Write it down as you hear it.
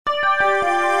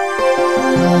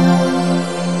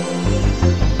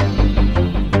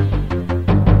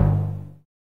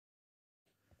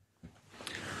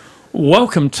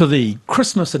Welcome to the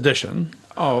Christmas edition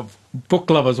of Book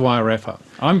Lovers Wairarapa.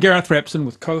 I'm Gareth Rapson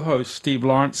with co-host Steve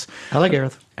Laurence. Hello,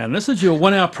 Gareth. And this is your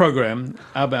 1 hour program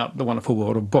about the wonderful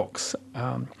world of books.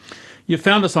 You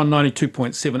found us on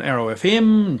 92.7 Arrow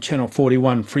FM, Channel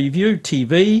 41 Freeview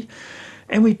TV.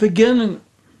 And we begin,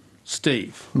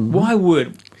 Steve, why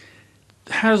Word?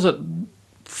 How does it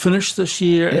finish this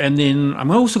year? And then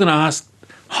I'm also going to ask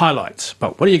highlights,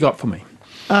 but what do you got for me?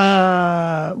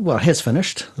 Well, it has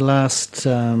finished. The last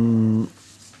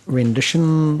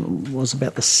rendition was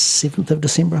about the 7th of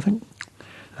December, I think.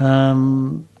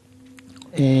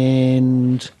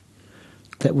 And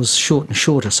that was short and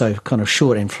shorter, so kind of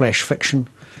short and flash fiction.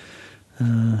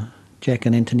 Jack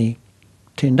and Anthony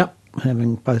turned up,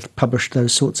 having both published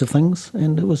those sorts of things,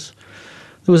 and it was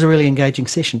a really engaging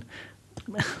session.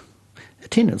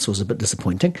 Attendance was a bit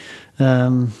disappointing,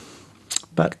 but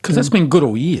Because that's been good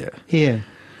all year. yeah.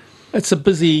 It's a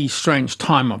busy, strange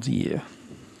time of the year.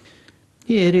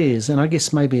 Yeah, it is, and I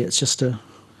guess maybe it's just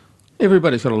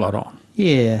Everybody's got a lot on.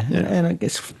 yeah, and I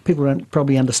guess people don't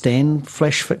probably understand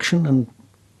flash fiction and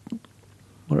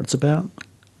what it's about.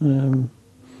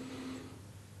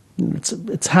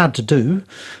 It's hard to do.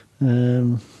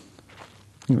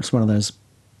 It's one of those,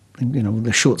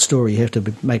 the short story, you have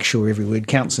to make sure every word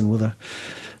counts, and with a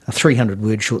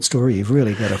 300-word short story, you've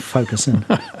really got to focus in.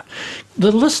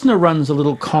 The listener runs a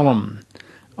little column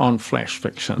on flash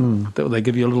fiction. They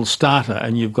give you a little starter,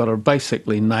 and you've got to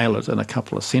basically nail it in a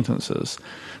couple of sentences.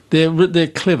 They're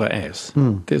clever as.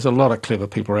 There's a lot of clever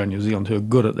people around New Zealand who are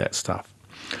good at that stuff.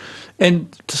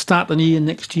 And to start the year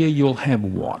next year, you'll have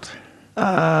what?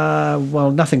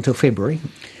 Well, nothing till February.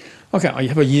 Okay, you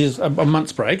have a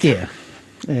month's break. Yeah,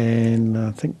 and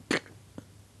I think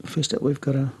first up we've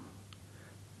got a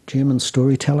German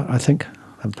storyteller, I think.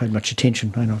 I haven't paid much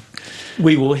attention. I know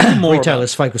We will hear more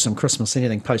retailers focus on Christmas.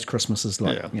 Anything post-Christmas is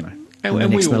like, in the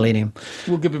next millennium.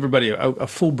 We'll give everybody a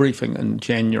full briefing in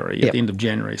January, at the end of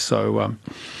January. So,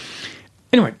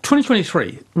 anyway,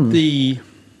 2023,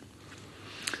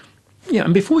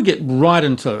 and before we get right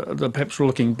into perhaps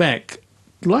looking back,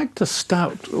 I'd like to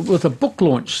start with a book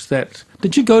launch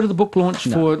did you go to the book launch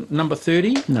for number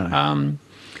 30? No.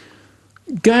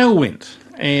 Gail went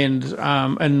and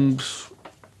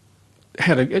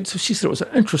she said it was an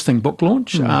interesting book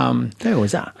launch. They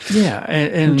always are. Yeah,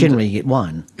 and Generally you get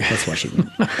one. That's why she went.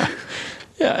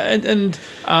 yeah,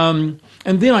 and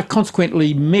then I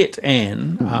consequently met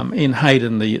Anne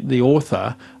Hayden, the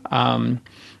author, and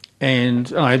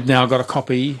I've now got a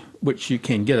copy, which you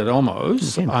can get at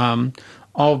Almo's,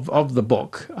 of the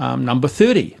book, number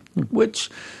 30, which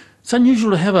it's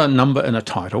unusual to have a number in a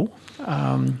title,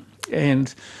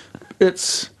 and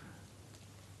it's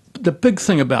the big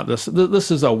thing about this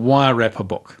is a Wairarapa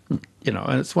book, and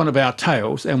it's one of our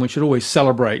tales, and we should always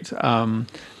celebrate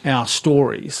our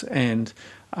stories, and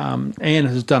Anne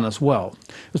has done as well.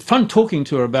 It was fun talking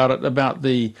to her about it, about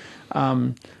the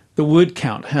word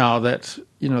count, how that,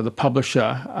 the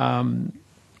publisher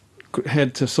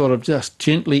had to sort of just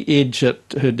gently edge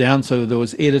her down, so there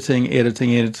was editing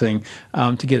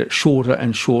to get it shorter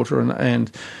and shorter,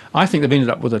 and I think they've ended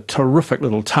up with a terrific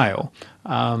little tale.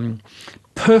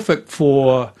 Perfect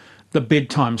for the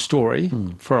bedtime story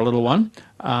for a little one,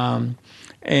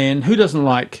 and who doesn't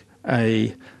like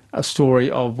a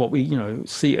story of what we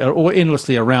see or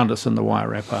endlessly around us in the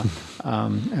Wairarapa,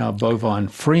 our bovine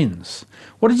friends.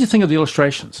 What did you think of the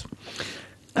illustrations?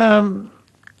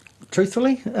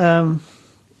 Truthfully,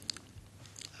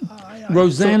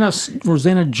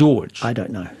 Rosanna George. I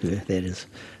don't know who that is.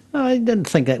 I didn't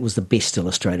think that was the best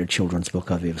illustrated children's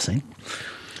book I've ever seen.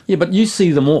 Yeah, but you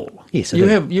see them all. Yes, I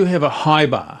you do. have a high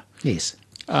bar. Yes.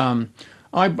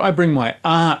 I bring my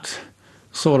art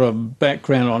sort of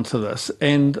background onto this,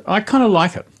 and I kind of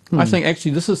like it. I think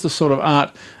actually this is the sort of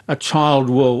art a child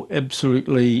will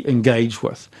absolutely engage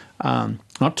with.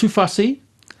 Not too fussy,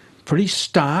 pretty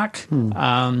stark,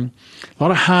 a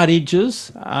lot of hard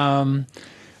edges,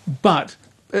 but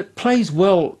it plays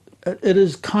well. It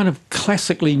is kind of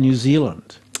classically New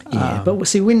Zealand. Yeah, but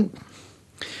see,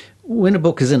 when a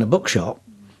book is in a bookshop,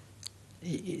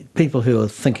 people who are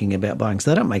thinking about buying,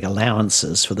 so they don't make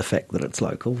allowances for the fact that it's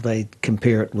local. They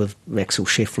compare it with Axel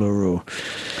Scheffler or,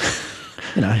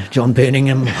 John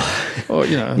Birmingham. Or,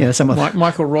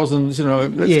 Michael Rosin's,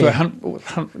 let's go hunt,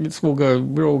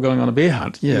 we're all going on a bear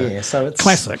hunt. Yeah, so it's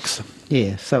classics.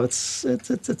 Yeah, so it's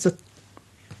a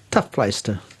tough place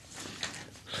to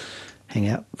hang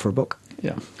out for a book.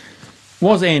 Yeah.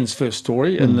 Was Anne's first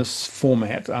story in this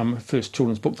format, first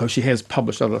children's book, though she has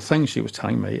published other things, she was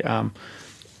telling me.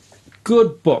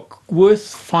 good book,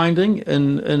 worth finding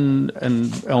in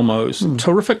Elmo's.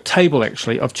 Terrific table,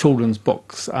 actually, of children's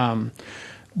books.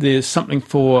 There's something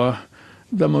for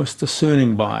the most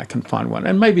discerning buyer can find one,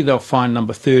 and maybe they'll find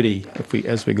number 30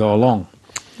 as we go along.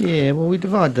 Yeah, well, we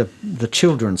divide the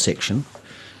children's section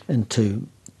into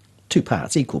two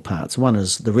parts, equal parts. One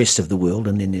is the rest of the world,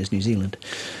 and then there's New Zealand.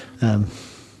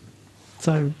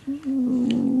 So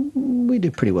we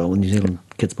do pretty well with New Zealand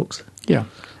kids' books. Yeah.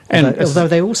 And although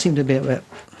they all seem to be about,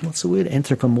 what's the word,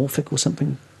 anthropomorphic or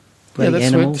something? That's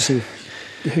animals who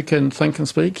can think and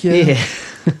speak. Yeah.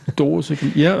 Doors who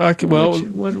can. Yeah. Okay. Well,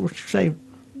 which say,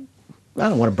 I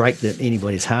don't want to break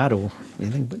anybody's heart or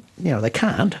anything, but they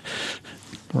can't.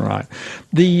 Right.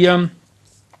 Okay,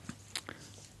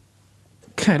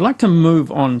 I'd like to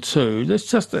move on to let's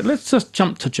just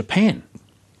jump to Japan.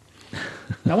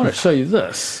 Now, I want to show you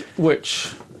this,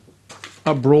 which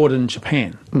abroad in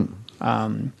Japan.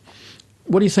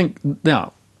 What do you think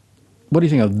now? What do you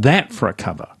think of that for a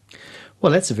cover?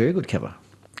 Well, that's a very good cover.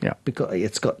 Yeah, because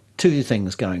it's got two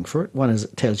things going for it. One is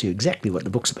it tells you exactly what the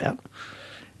book's about,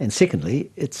 and secondly,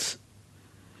 it's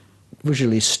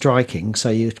visually striking, so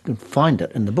you can find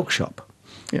it in the bookshop.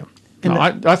 Yeah,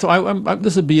 I thought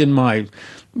this would be in my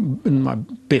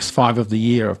best 5 of the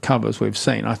year of covers we've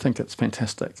seen. I think it's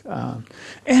fantastic,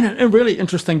 and a really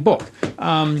interesting book.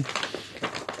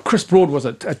 Chris Broad was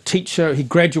a teacher. He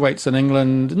graduates in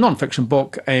England, non-fiction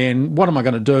book, and what am I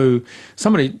going to do?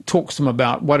 Somebody talks to him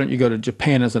about, why don't you go to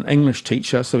Japan as an English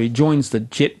teacher? So he joins the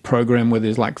JET program where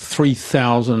there's like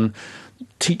 3,000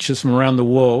 teachers from around the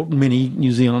world, many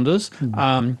New Zealanders,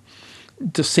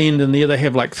 descend in there. They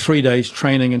have like 3 days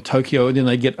training in Tokyo, and then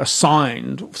they get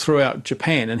assigned throughout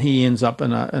Japan, and he ends up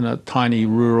in a tiny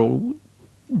rural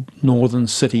northern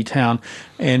city town,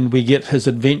 and we get his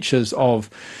adventures of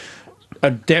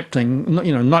adapting,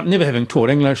 never having taught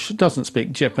English, doesn't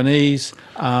speak Japanese.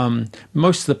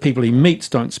 Most of the people he meets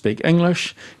don't speak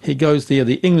English. He goes there,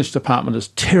 the English department is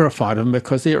terrified of him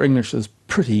because their English is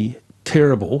pretty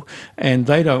terrible, and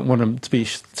they don't want him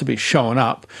to be showing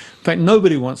up. In fact,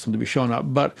 nobody wants him to be showing up,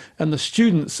 and the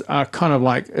students are kind of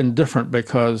like indifferent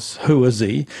because who is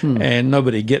he? And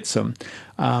nobody gets him.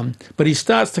 But he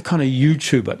starts to kind of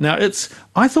YouTube it. Now,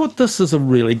 I thought this is a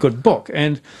really good book,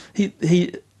 and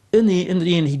he in the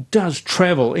end, he does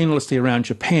travel endlessly around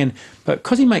Japan, but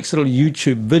because he makes little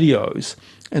YouTube videos,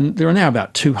 and there are now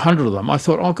about 200 of them, I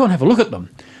thought, I'll go and have a look at them.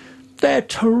 They're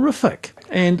terrific.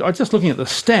 And I just looking at the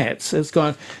stats, it's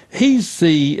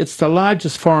the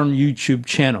largest foreign YouTube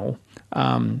channel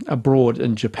abroad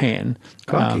in Japan,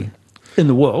 in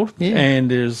the world, and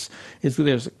there's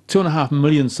 2.5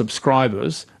 million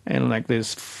subscribers, and like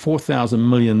there's 400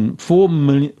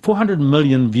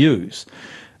 million views.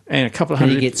 And a couple of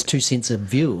hundred. And he gets 2 cents a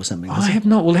view or something. I have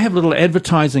not. Well, they have a little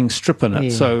advertising strip in it. Yeah.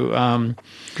 So, and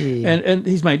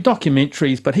he's made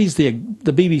documentaries, but he's the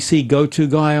BBC go-to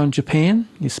guy on Japan.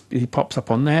 He pops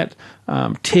up on that.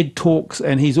 TED Talks,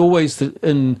 and he's always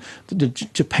in the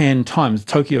Japan Times,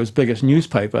 Tokyo's biggest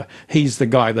newspaper. He's the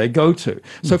guy they go to.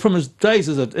 So from his days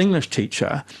as an English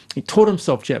teacher, he taught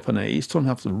himself Japanese, taught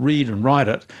himself to read and write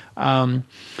it, and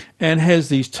has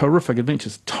these terrific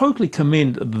adventures. Totally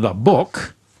commend the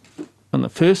book in the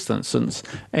first instance,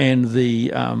 and the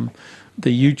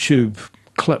YouTube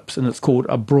clips, and it's called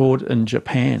Abroad in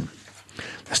Japan.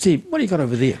 Now, Steve, what do you got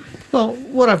over there? Well,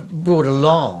 what I've brought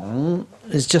along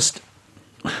is just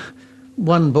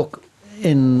one book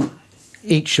in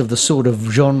each of the sort of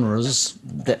genres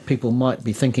that people might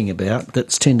be thinking about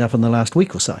that's turned up in the last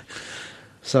week or so.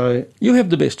 So you have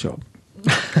the best job.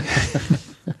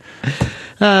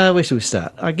 Where should we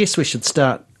start? I guess we should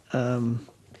start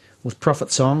with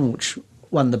Prophet Song, which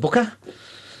won the Booker.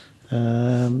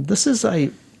 This has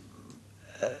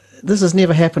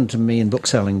never happened to me in book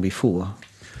selling before,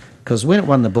 because when it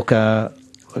won the Booker,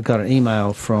 I got an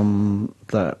email from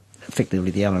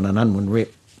effectively the Allen and Unwin rep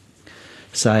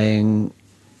saying,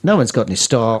 no one's got any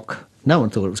stock, no one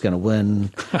thought it was going to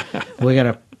win,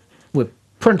 we're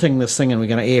printing this thing and we're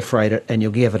going to air freight it, and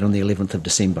you'll give it on the 11th of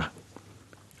December.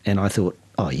 And I thought,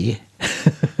 oh yeah,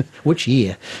 which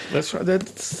year? That's right.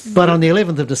 But on the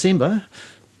 11th of December,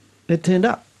 it turned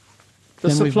up.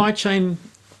 The supply chain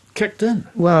kicked in.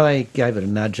 Well, they gave it a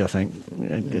nudge, I think,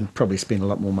 and probably spent a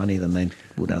lot more money than they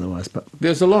would otherwise. But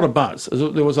there's a lot of buzz.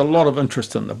 There was a lot of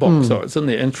interest in the book, so it's in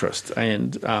their interest,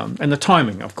 and the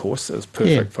timing, of course, is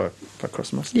perfect for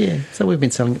Christmas. Yeah, so we've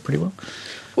been selling it pretty well.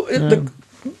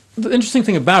 The interesting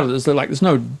thing about it is that there's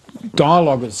no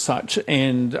dialogue as such,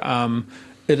 and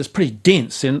it is pretty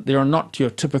dense, and there are not your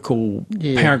typical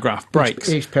paragraph breaks.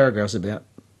 Each paragraph's about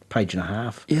page and a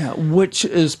half. Yeah, which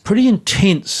is pretty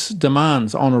intense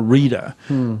demands on a reader.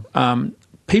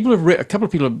 People have read, a couple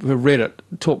of people who have read it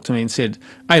talked to me and said,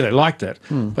 they liked it,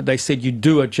 but they said you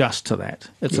do adjust to that.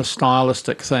 It's a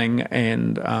stylistic thing,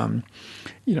 and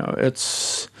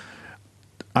it's.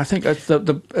 I think it's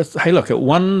hey, look, it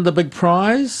won the big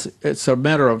prize. It's a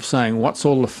matter of saying what's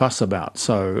all the fuss about.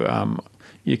 So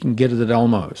you can get it at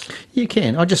Elmo's. You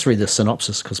can. I'll just read the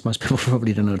synopsis because most people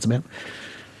probably don't know what it's about.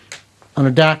 On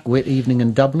a dark, wet evening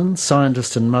in Dublin,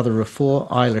 scientist and mother of four,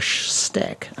 Eilish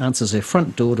Stack, answers her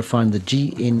front door to find the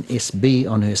GNSB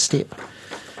on her step.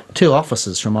 Two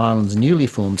officers from Ireland's newly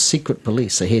formed secret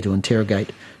police are here to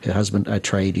interrogate her husband, a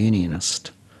trade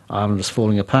unionist. Ireland is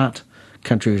falling apart.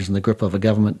 Country is in the grip of a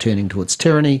government turning towards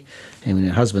tyranny, and when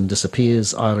her husband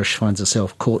disappears, Eilish finds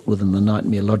herself caught within the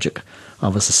nightmare logic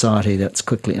of a society that's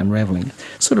quickly unravelling.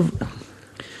 Sort of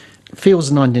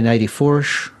feels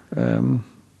 1984-ish.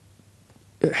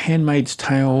 Handmaid's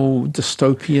Tale,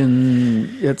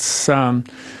 dystopian. It's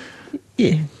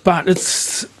but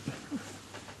it's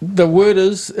the word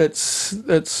is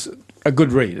it's a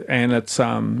good read, and it's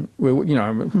in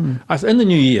the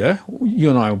new year,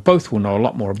 you and I both will know a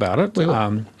lot more about it,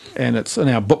 and it's in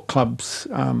our book club's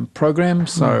program,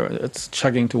 so it's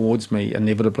chugging towards me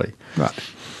inevitably. Right.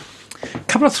 A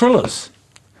couple of thrillers,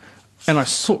 and I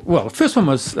saw. Well, the first one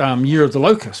was Year of the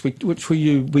Locust, which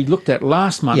we looked at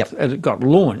last month, and it got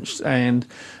launched, and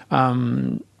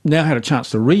now had a chance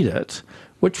to read it.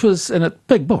 Which was in a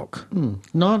big book.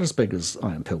 Not as big as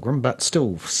Iron Pilgrim, but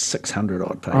still 600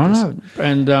 odd pages. I know.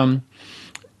 And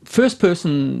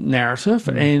first-person narrative,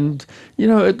 and,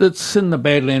 it's in the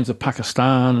Badlands of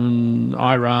Pakistan and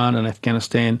Iran and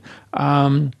Afghanistan.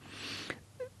 The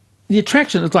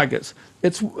attraction is like it's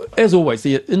as always,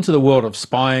 into the world of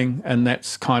spying, and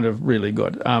that's kind of really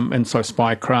good. And so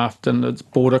spycraft, and it's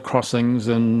border crossings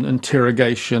and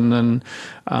interrogation and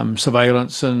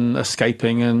surveillance and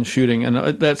escaping and shooting, and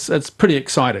it's pretty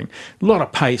exciting. A lot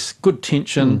of pace, good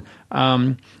tension,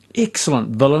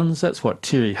 excellent villains. That's what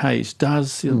Terry Hayes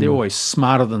does. They're always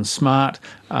smarter than smart,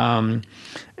 and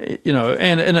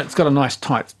it's got a nice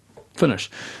tight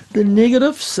finish. The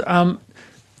negatives.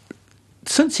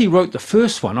 Since he wrote the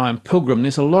first one, Iron Pilgrim,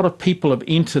 there's a lot of people have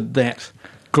entered that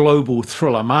global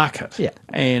thriller market. Yeah.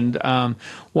 And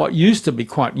what used to be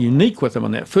quite unique with him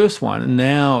on that first one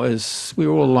now is we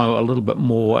all know a little bit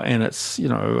more, and it's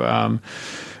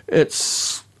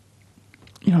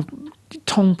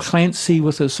Tom Clancy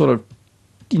with his sort of,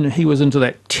 he was into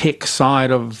that tech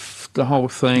side of the whole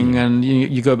thing, and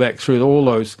you go back through all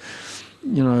those.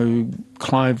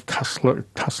 Clive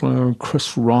Cussler,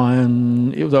 Chris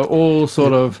Ryan, they're all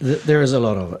sort of... There is a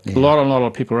lot of it. Yeah. A lot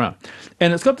of people around.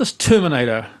 And it's got this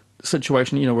Terminator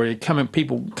situation, where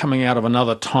people coming out of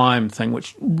another time thing,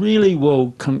 which really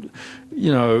will,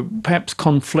 perhaps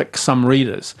conflict some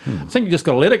readers. I think you just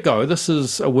got to let it go. This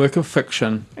is a work of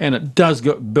fiction, and it does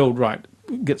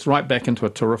gets right back into a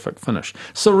terrific finish.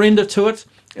 Surrender to it.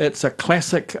 It's a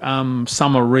classic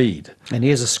summer read. And he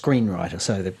is a screenwriter,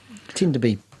 so they tend to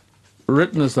be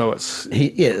written as though it's...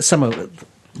 some of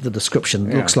the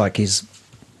description looks like it's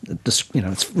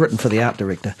written for the art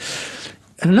director.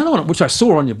 And another one which I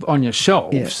saw on your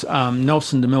shelves,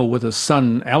 Nelson DeMille with his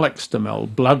son Alex DeMille,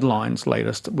 Bloodline's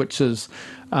latest, which is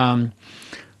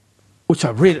which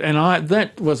I've read, and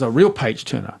that was a real page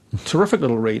turner, terrific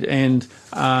little read. And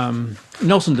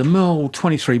Nelson DeMille,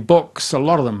 23 books, a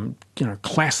lot of them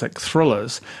classic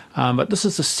thrillers. But this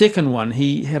is the second one.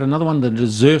 He had another one, The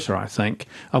Deserter, I think,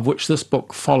 of which this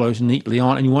book follows neatly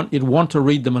on, and you'd want to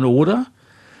read them in order,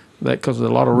 because there's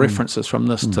a lot of references from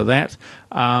this to that.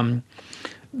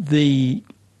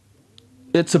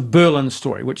 It's a Berlin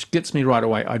story, which gets me right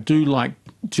away. I do like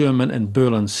German and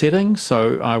Berlin settings,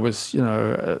 so I was,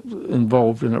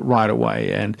 involved in it right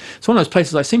away. And it's one of those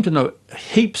places I seem to know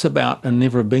heaps about and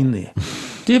never been there.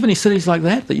 Do you have any cities like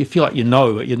that you feel like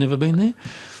but you've never been there?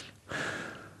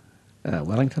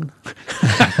 Wellington.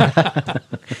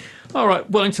 All right,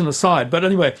 Wellington aside. But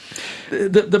anyway,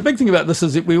 the big thing about this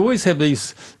is that we always have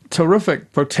these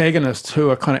terrific protagonists who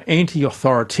are kind of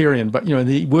anti-authoritarian, but,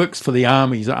 he works for the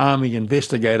army, he's an army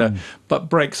investigator, but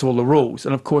breaks all the rules.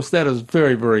 And, of course, that is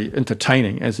very, very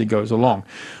entertaining as he goes along.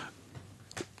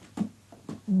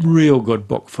 Real good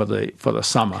book for the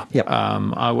summer. Yep.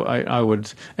 I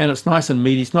would, and it's nice and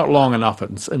meaty. It's not long enough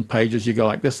in pages. You go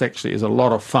like, this actually is a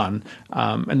lot of fun,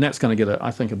 and that's going to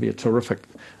I think it'll be a terrific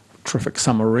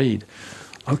summer read.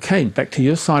 Okay, back to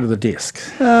your side of the desk.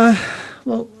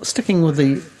 Well, sticking with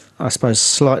the, I suppose,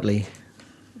 slightly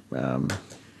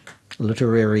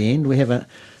literary end, we have a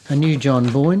new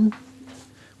John Boyne,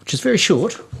 which is very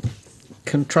short,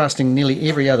 contrasting nearly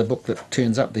every other book that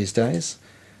turns up these days.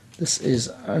 This is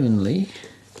only...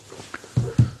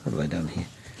 What have they done here?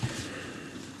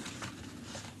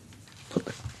 Put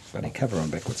the bloody cover on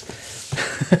backwards.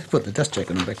 Put the dust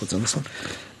jacket on backwards on this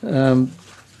one.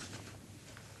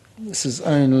 This is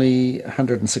only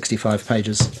 165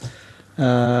 pages.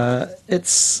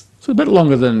 It's a bit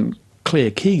longer than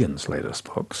Claire Keegan's latest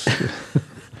books,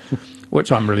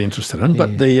 which I'm really interested in.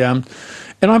 But and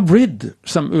I've read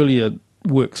some earlier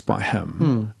works by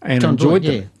him and John enjoyed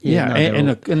Boyd,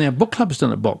 them. and our book club's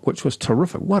done a book which was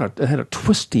terrific. It had a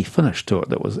twisty finish to it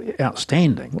that was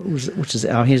outstanding. which is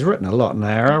how he's written a lot, and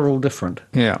they are all different.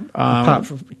 Yeah, Apart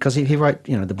from because he wrote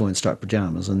The Boy in Striped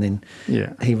Pajamas, and then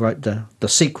he wrote the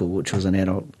sequel, which was an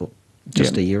adult book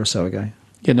just a year or so ago.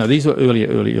 Yeah, no, these were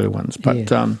early ones. But he's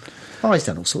done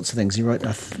all sorts of things. He wrote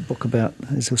a book about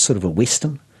it was sort of a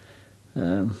western,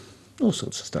 all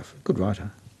sorts of stuff. Good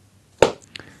writer.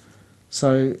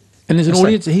 So, and there's an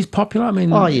audience. He's popular. I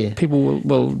mean, people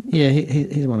will. Yeah,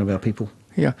 he's one of our people.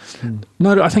 Yeah,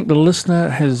 no, I think the Listener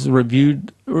has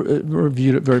reviewed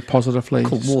it very positively.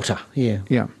 Called Water.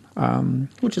 Yeah,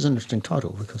 which is an interesting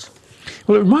title because.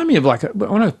 Well, it reminded me of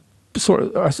when I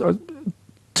saw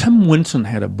Tim Winton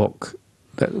had a book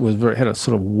that had a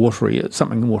sort of water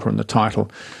in the title.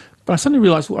 But I suddenly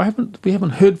realised we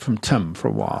haven't heard from Tim for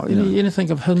a while.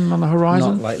 Anything of him on the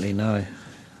horizon? Not lately, no.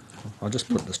 I'll just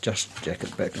put this dust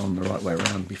jacket back on the right way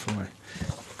around before I...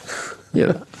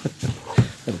 Yeah.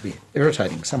 It'll be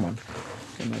irritating someone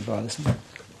when they buy this.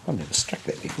 I've never struck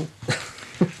that before.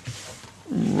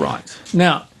 Right.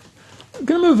 Now, I'm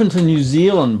going to move into New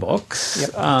Zealand books.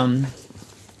 Yep.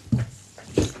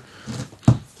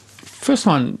 First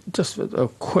one, just a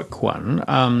quick one,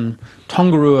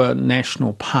 Tongarua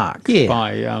National Park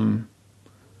by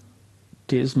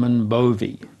Desmond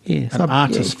Bovey, an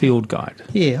artist's field guide.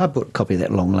 Yeah, I bought a copy of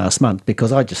that last month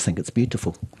because I just think it's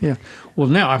beautiful. Yeah. Well,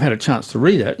 now I've had a chance to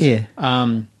read it. Yeah.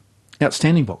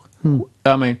 Outstanding book.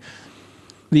 I mean,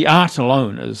 the art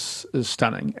alone is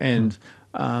stunning. And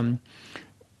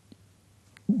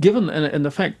given and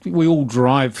the fact we all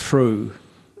drive through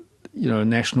a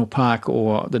national park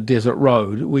or the desert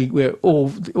road, we're all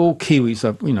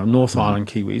Kiwis, North Island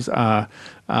Kiwis are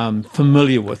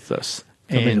familiar with this.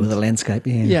 Familiar with the landscape,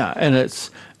 yeah. Yeah, and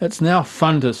it's now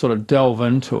fun to sort of delve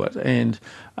into it, and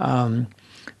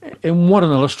what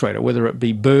an illustrator, whether it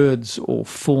be birds or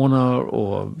fauna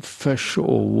or fish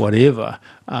or whatever,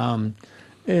 it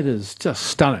is just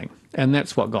stunning, and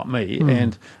that's what got me.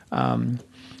 And the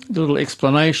little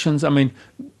explanations. I mean,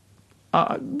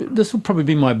 this will probably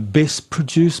be my best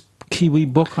produced Kiwi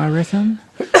book, I reckon.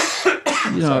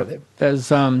 As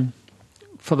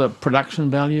for the production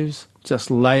values,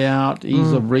 just layout,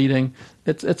 ease of reading,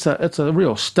 it's a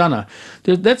real stunner.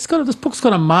 This book's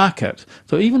got a market.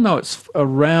 So even though it's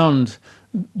around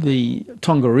the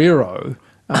Tongariro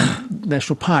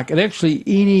National Park, it actually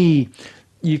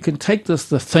you can take the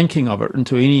thinking of it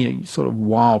into any sort of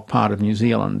wild part of New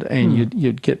Zealand, and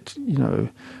you'd get you'd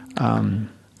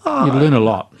learn a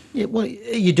lot. Yeah, well,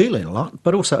 you do learn a lot,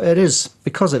 but also it is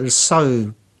because it is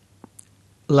so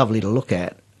lovely to look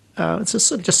at. It's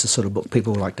just a sort of book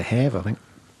people like to have, I think.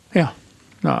 Yeah.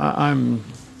 No, I'm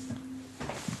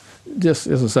just,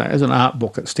 as I say, as an art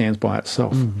book, it stands by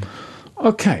itself.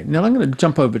 Okay, now I'm going to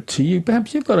jump over to you.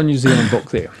 Perhaps you've got a New Zealand book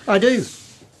there. I do.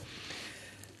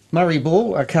 Murray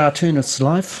Ball, A Cartoonist's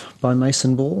Life by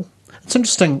Mason Ball. It's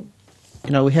interesting,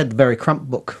 we had the Barry Crump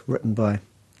book written by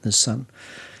his son.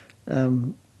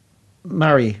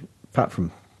 Murray, apart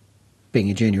from being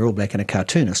a junior All Black and a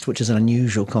cartoonist, which is an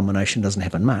unusual combination, doesn't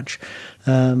happen much,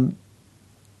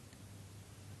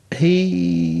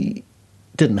 he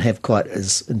didn't have quite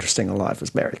as interesting a life as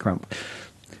Barry Crump.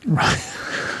 Right.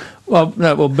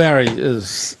 Well, Barry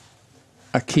is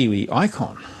a Kiwi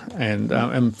icon, and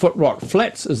Footrock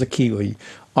Flats is a Kiwi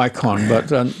icon, but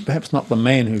perhaps not the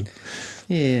man who...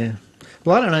 Yeah.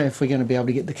 Well, I don't know if we're going to be able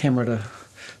to get the camera to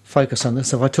focus on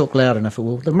this. If I talk loud enough, it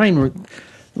will. The main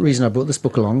reason I brought this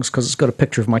book along is because it's got a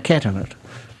picture of my cat in it.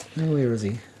 Where is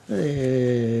he?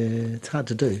 It's hard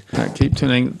to do. Keep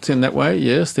turn that way.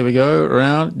 Yes, there we go.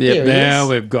 Around. Yep, now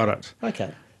we've got it.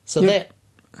 Okay. So that,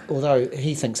 although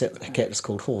he thinks that the cat is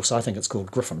called Horse, I think it's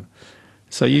called Griffin.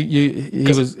 So he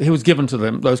was given to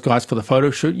those guys for the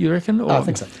photo shoot, you reckon? Or? I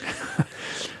think so.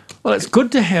 Well, it's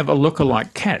good to have a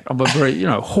lookalike cat of a very,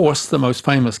 Horse, the most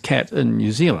famous cat in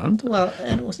New Zealand. Well,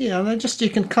 and you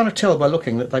can kind of tell by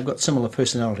looking that they've got similar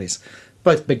personalities.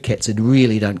 Both big cats who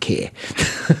really don't care.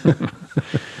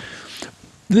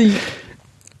 The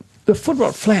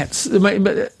Footrock Flats,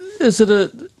 is it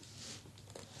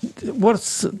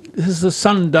has the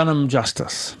son done him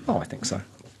justice? Oh, I think so.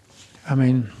 I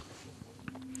mean,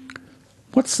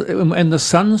 and the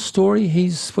son's story?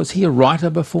 Was he a writer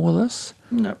before this?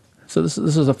 No. So this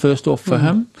is a first off for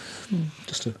him,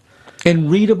 Just a... and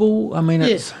readable. I mean,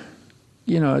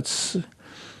 Yeah. it's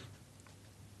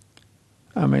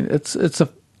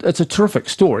it's a terrific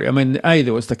story. I mean,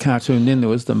 there was the cartoon, then there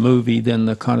was the movie, then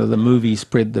the kind of the movie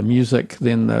spread the music,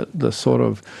 then the sort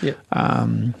of Yeah.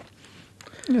 and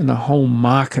the whole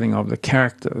marketing of the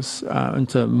characters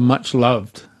into much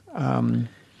loved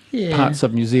Yeah. parts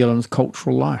of New Zealand's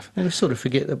cultural life. And we sort of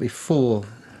forget that before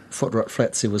Footrot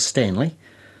Flats there was Stanley,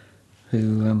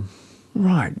 who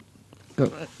Right.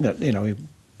 he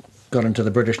got into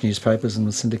the British newspapers and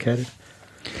was syndicated.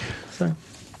 So,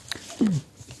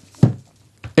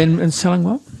 And selling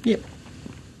well? yeah.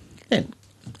 And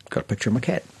got a picture of my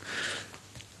cat.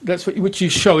 That's which you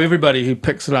show everybody who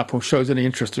picks it up or shows any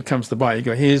interest who comes to buy. You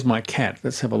go, here's my cat.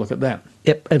 Let's have a look at that.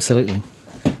 Yep, absolutely.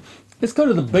 Let's go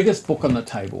to the biggest book on the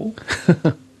table,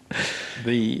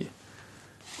 the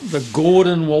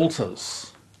Gordon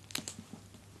Walters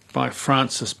by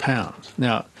Francis Pound.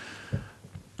 Now,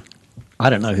 I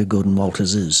don't know who Gordon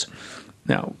Walters is.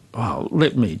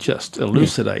 Let me just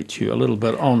elucidate you a little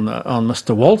bit on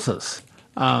Mr. Walters.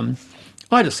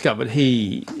 I discovered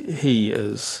he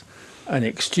is an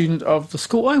ex-student of the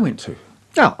school I went to.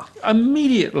 Oh.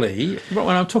 Immediately,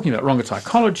 when I'm talking about Rongotai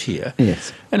College here,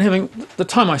 Yes. and having the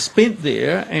time I spent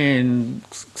there, and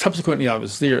subsequently I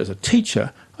was there as a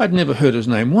teacher, I'd never heard his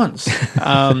name once.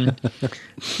 But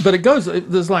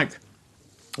there's like,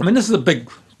 I mean, this is a big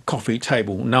coffee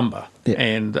table number, Yeah.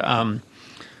 and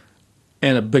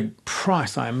a big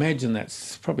price. I imagine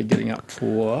that's probably getting up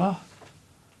for,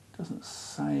 doesn't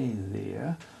say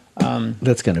there.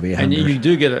 That's going to be And 100. you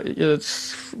do get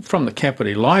it's from the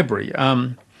Kapiti Library.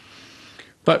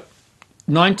 But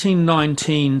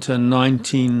 1919 to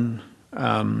 19...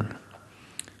 no,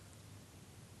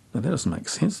 that doesn't make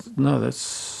sense. No,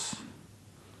 that's...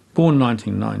 Born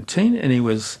 1919, and he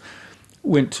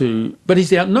but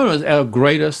he's known as our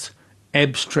greatest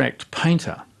abstract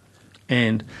painter.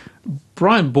 And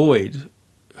Brian Boyd,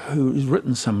 who's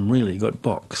written some really good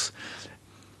books,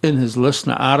 in his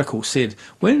listener article said,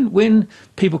 when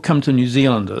people come to New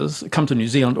Zealand or talk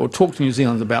to New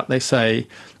Zealanders about, they say,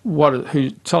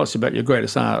 tell us about your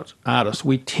greatest artist,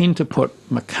 we tend to put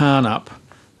McCann up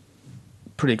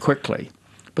pretty quickly.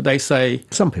 But they say...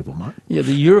 Some people might. Yeah,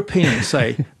 the Europeans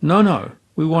say, no,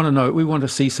 we want to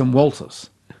see some Walters.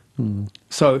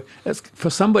 So for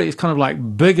somebody it's kind of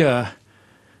like bigger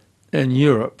in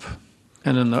Europe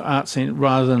and in the art scene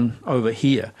rather than over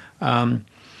here.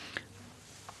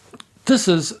 This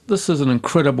is an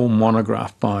incredible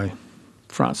monograph by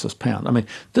Francis Pound. I mean,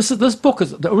 this book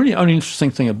is the really only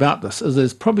interesting thing about this is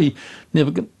there's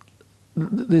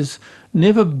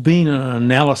never been an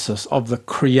analysis of the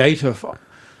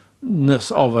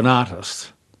creativeness of an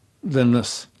artist than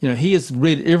this. He has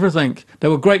read everything. They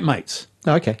were great mates.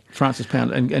 Okay. Francis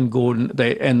Pound and Gordon.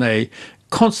 They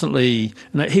constantly.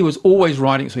 He was always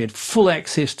writing, so he had full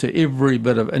access to every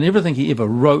bit of and everything he ever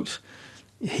wrote.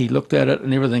 He looked at it,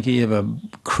 and everything he ever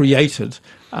created,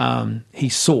 he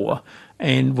saw,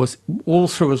 and was all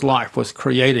through his life was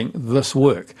creating this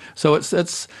work. So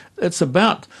it's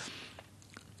about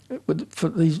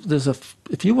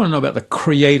if you want to know about the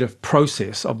creative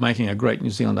process of making a great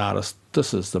New Zealand artist,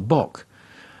 this is the book.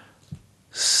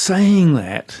 Saying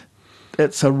that,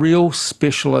 it's a real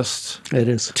specialist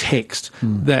text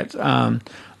that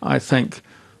I think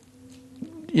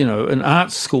in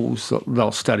art schools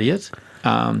they'll study it.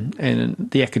 And in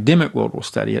the academic world will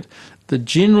study it. The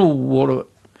general world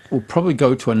will probably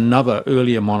go to another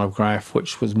earlier monograph,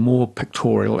 which was more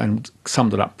pictorial and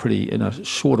summed it up in a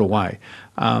shorter way.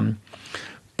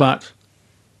 But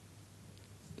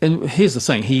here's the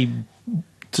thing: he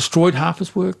destroyed half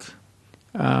his work.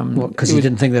 Because he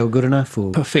didn't think they were good enough,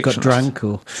 or got drunk,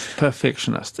 or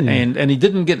perfectionist, and he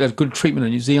didn't get a good treatment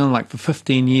in New Zealand. Like for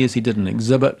 15 years, he didn't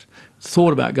exhibit.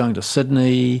 Thought about going to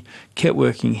Sydney, kept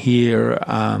working here.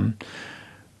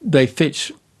 They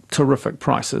fetch terrific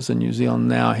prices in New Zealand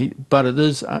now. But it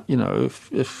is,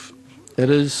 if it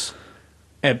is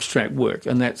abstract work,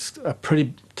 and that's a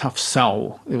pretty tough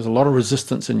sell. There was a lot of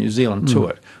resistance in New Zealand to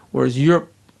it, whereas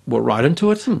Europe were right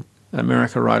into it,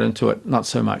 America right into it, not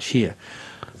so much here.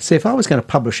 See, if I was going to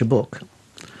publish a book,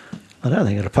 I don't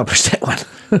think I'd have published that one.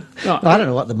 No, I don't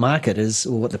know what the market is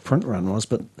or what the print run was,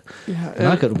 but the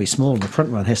market will be small and the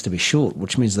print run has to be short,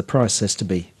 which means the price has to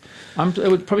be... it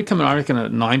would probably come in, I reckon,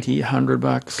 at $90,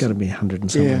 $100. It's got to be 100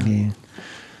 and something, yeah.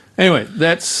 Anyway,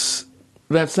 that's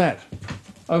that.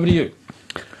 Over to you.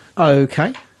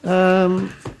 Okay.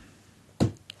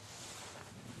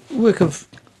 Work of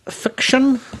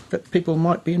fiction that people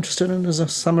might be interested in as a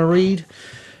summer read.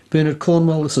 Bernard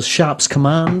Cornwell, this is Sharp's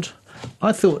Command.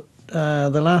 I thought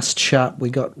the last Sharp we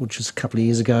got, which was a couple of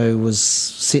years ago, was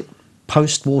set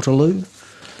post-Waterloo,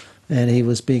 and he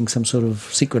was being some sort of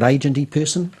secret agenty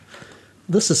person.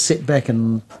 This is set back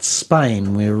in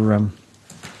Spain, where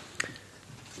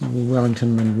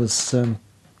Wellington was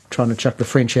trying to chuck the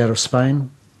French out of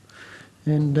Spain.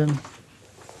 And,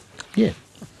 yeah,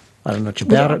 I don't know much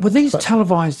about it. Were these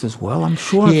televised as well? I'm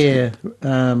sure. Yeah,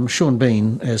 Sean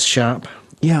Bean as Sharp.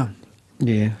 Yeah.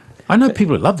 Yeah. I know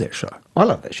people who love that show. I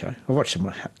love that show. I've watched it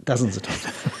dozens of times.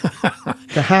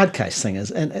 The hard case thing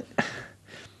is, and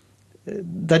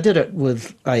they did it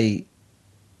with a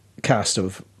cast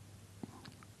of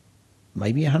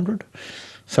maybe 100.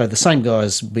 So the same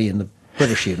guys would be in the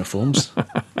British uniforms,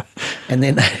 and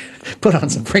then they put on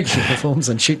some French uniforms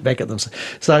and shoot back at them.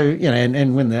 So, you know,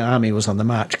 and when the army was on the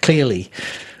march, clearly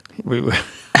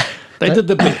they did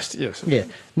the best. Yes. Yeah.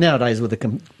 Nowadays, with a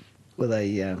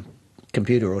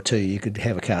computer or two, you could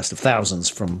have a cast of thousands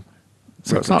from.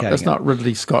 So it's not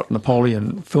Ridley Scott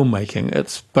Napoleon filmmaking.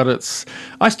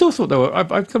 I still thought they were.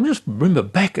 I can just remember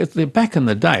back in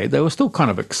the day, they were still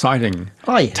kind of exciting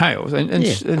tales,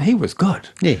 and he was good.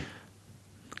 Yeah.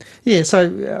 Yeah.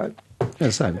 So.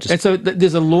 There's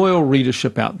a loyal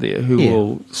readership out there who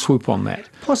will swoop on that.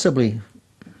 Possibly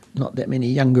not that many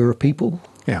younger people.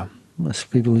 Yeah.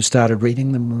 Most people who started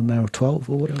reading them when they were 12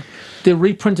 or whatever. They're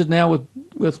reprinted now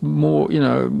with more,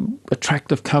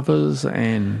 attractive covers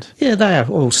and... Yeah, they are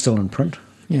all still in print.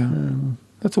 Yeah.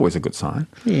 That's always a good sign.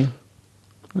 Yeah.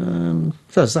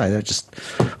 So as I say,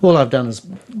 all I've done is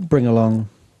bring along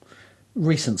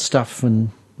recent stuff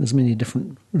in as many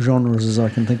different genres as I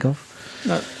can think of.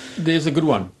 No, there's a good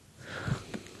one.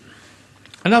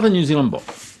 Another New Zealand book.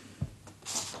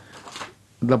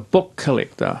 The Book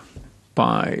Collector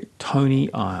by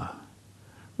Tony Eyre.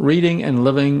 Reading and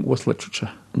Living with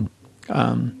Literature.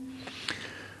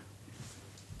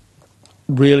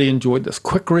 Really enjoyed this.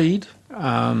 Quick read,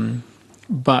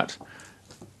 but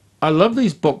I love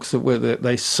these books where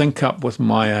they sync up with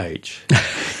my age.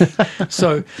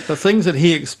 So the things that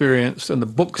he experienced and the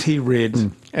books he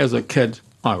read as a kid,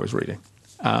 I was reading.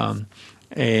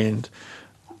 And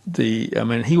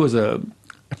he was a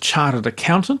chartered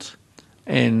accountant,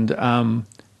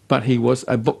 but he was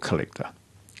a book collector,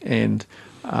 and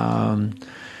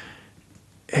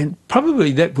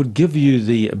probably that would give you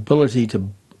the ability to,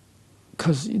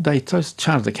 because those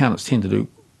chartered accountants tend to do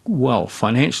well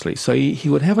financially, so he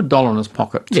would have $1 in his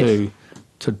pocket to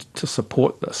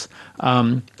support this.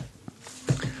 A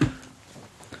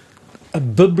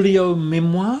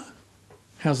biblio-memoir?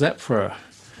 How's that for a...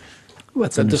 Well,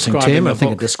 that's an interesting term. I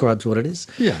think it describes what it is.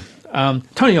 Yeah.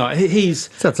 Tony, he's...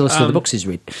 So that's a list of the books he's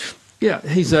read. Yeah,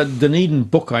 he's a Dunedin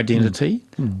book identity.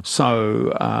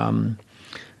 So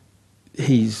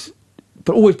he's...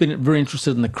 But always been very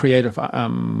interested in the creative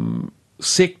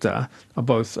sector of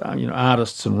both,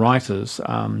 artists and writers.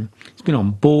 He's been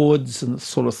on boards and the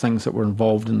sort of things that were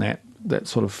involved in that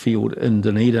sort of field in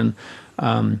Dunedin.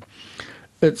 Dunedin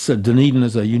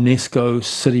is a UNESCO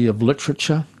City of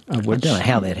Literature. I don't know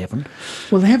how that happened.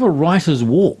 Well, they have a writer's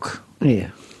walk. Yeah.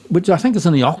 Which I think is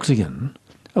in the Octagon,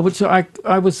 which I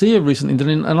was there recently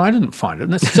and I didn't find it.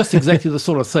 And that's just exactly the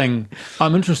sort of thing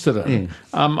I'm interested in. Yeah.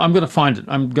 I'm going to find it.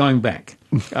 I'm going back.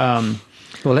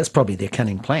 Well, that's probably their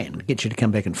cunning plan, to get you to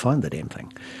come back and find the damn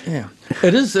thing. Yeah.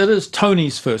 It is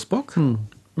Tony's first book,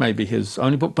 maybe his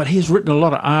only book, but he's written a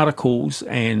lot of articles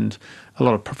and a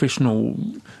lot of professional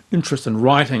interest in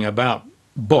writing about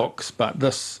books, but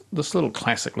this little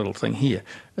classic little thing here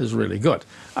is really good.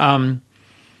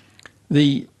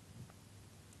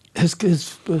 His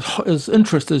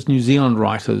interest is New Zealand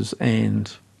writers and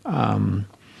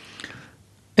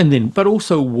then but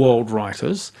also world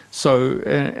writers. So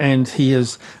and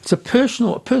it's a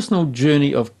personal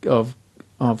journey of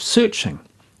searching,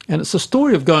 and it's a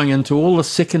story of going into all the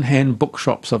second-hand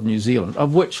bookshops of New Zealand,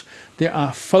 of which there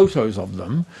are photos of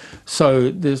them.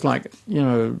 So there's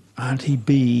Auntie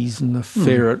Bee's and the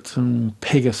Ferret and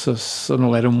Pegasus and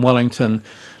all that in Wellington,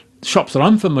 shops that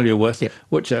I'm familiar with,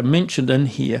 which are mentioned in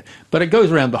here. But it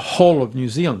goes around the whole of New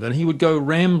Zealand, and he would go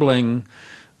rambling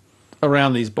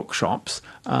around these bookshops.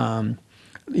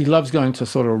 He loves going to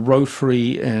sort of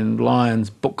Rotary and Lions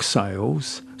book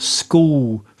sales,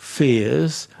 school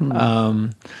fairs,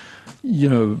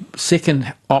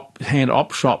 second-hand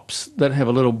op shops that have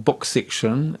a little book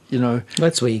section.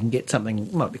 That's where you can get something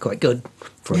that might be quite good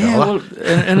for $1. Well,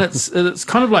 and it's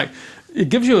kind of like it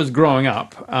gives you as growing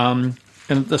up, and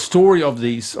the story of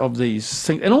these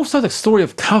things, and also the story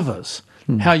of covers.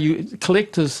 How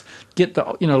collectors get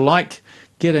like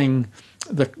getting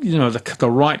the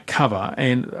right cover,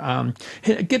 and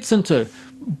it gets into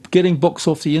getting books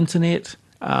off the internet,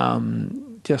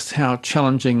 just how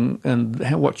challenging and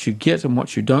what you get and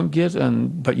what you don't get,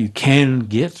 but you can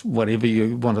get whatever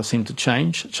you want to seem to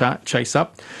chase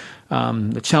up.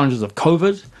 The challenges of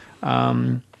COVID,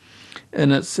 and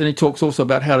he talks also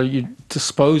about how you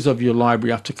dispose of your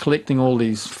library after collecting all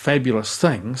these fabulous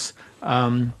things.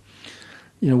 What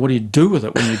do you do with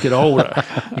it when you get older?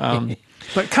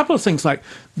 But a couple of things like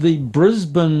the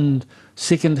Brisbane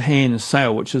second-hand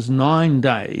sale, which is 9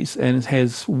 days, and it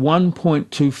has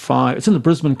 1.25. It's in the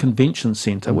Brisbane Convention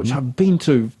Centre, which I've been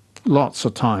to lots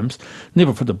of times,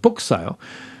 never for the book sale.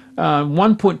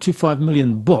 1.25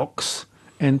 million books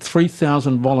and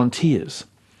 3,000 volunteers.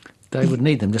 They would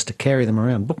need them just to carry them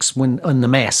around. Books, when in the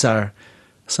mass, are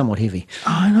somewhat heavy.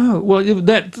 I know. Well,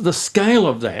 the scale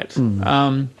of that,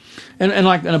 and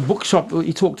like in a bookshop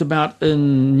he talked about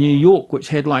in New York, which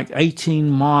had like 18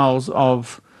 miles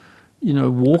of,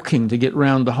 walking to get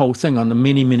round the whole thing on the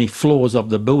many, many floors of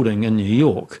the building in New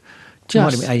York.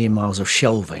 Might have been 18 miles of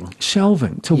shelving.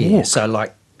 To walk. So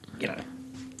like,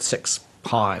 6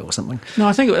 high or something. No,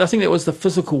 I think it was the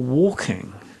physical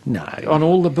walking. No. On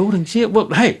all the buildings. Yeah. Well,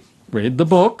 hey, read the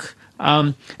book.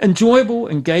 Enjoyable,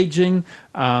 engaging,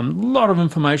 lot of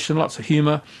information, lots of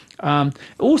humour.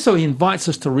 Also, he invites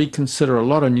us to reconsider a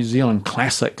lot of New Zealand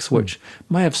classics, which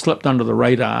may have slipped under the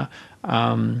radar,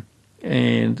 and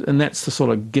that's the sort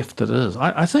of gift it is.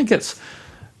 I think it's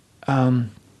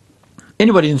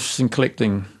anybody interested in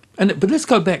collecting. But let's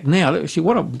go back now. Actually,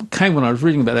 what came when I was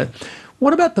reading about that.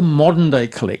 What about the modern day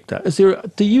collector?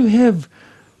 Do you have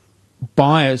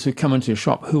buyers who come into your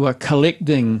shop who are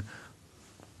collecting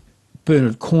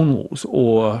Bernard Cornwell's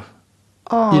or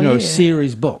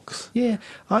series books? Yeah.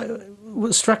 One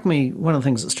of the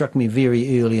things that struck me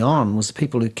very early on was the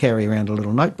people who carry around a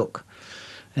little notebook,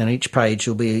 and each page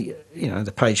will be,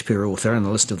 the page per author and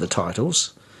the list of the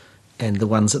titles and the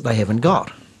ones that they haven't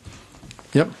got.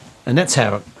 Yep. And that's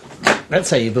how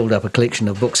you build up a collection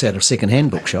of books out of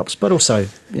second-hand bookshops. But also,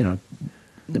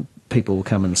 people will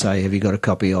come and say, "Have you got a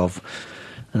copy of?"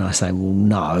 And I say, "Well,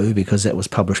 no, because that was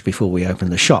published before we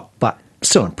opened the shop, but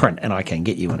still in print, and I can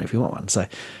get you one if you want one." So,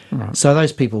 So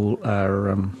those people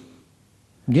are,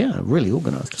 really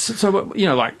organised. So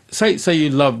like say you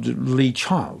loved Lee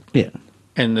Child,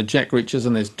 and the Jack Reachers,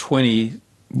 and there's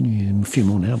 27 a few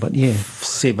more now, but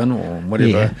or whatever.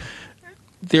 Yeah.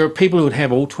 There are people who would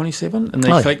have all 27, and they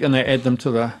collect and they add them to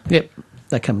the. Yep,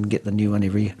 they come and get the new one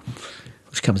every year,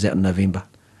 which comes out in November.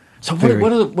 So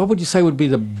what would you say would be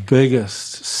the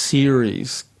biggest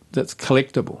series that's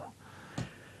collectible?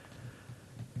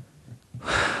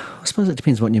 I suppose it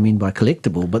depends what you mean by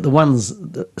collectible, but the ones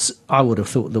that I would have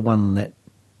thought the one that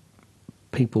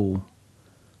people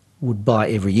would buy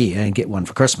every year and get one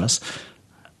for Christmas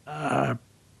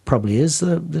probably is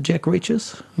the Jack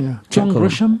Reachers. Yeah, John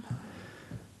Grisham.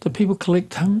 Do people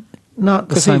collect him? Not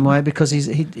the same way, because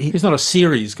he's not a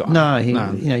series guy. No, he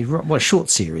a short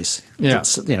series. Yeah,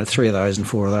 it's, 3 of those and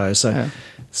 4 of those. So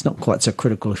it's not quite so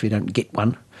critical if you don't get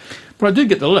one. But I do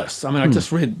get the list. I mean, I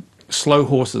just read Slow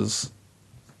Horses,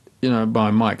 by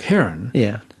Mike Heron.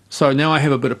 Yeah. So now I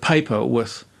have a bit of paper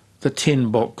with the 10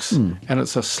 books, and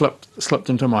it's slipped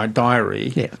into my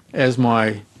diary as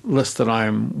my list that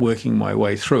I'm working my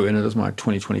way through, and it is my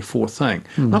 2024 thing.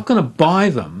 I'm not going to buy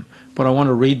them, but I want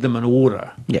to read them in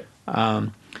order. Yeah.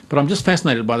 But I'm just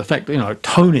fascinated by the fact that,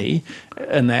 Tony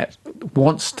and that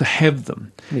wants to have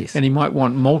them. Yes. And he might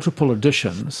want multiple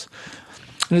editions.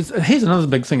 And here's another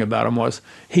big thing about him was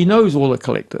he knows all the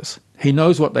collectors. He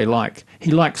knows what they like.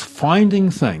 He likes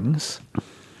finding things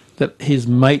that his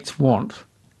mates want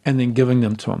and then giving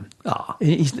them to him. Oh.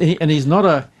 He's not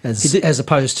a... As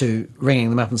opposed to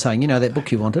ringing them up and saying, that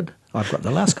book you wanted, I've got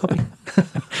the last copy.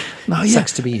 No,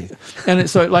 Sucks to be you. And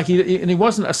so, he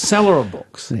wasn't a seller of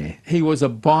books. Yeah. He was a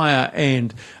buyer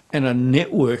and a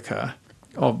networker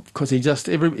because he just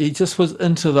was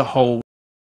into the whole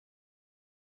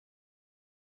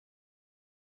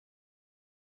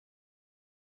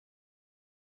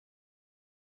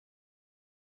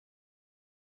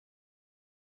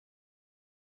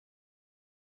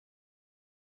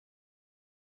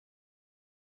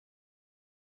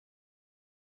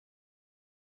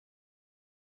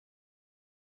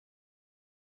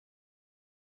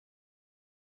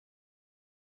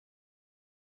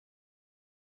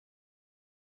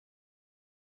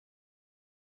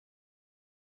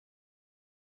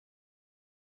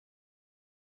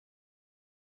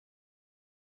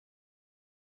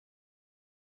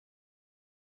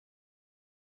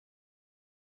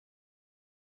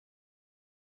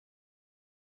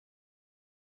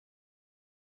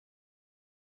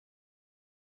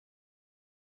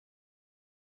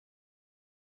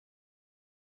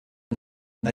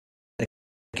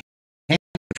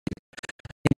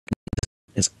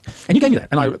And you gave me that,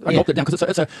 and I knocked it down because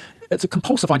it's a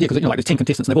compulsive idea, because like there's 10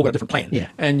 contestants and they've all got a different plan. Yeah.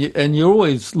 And you're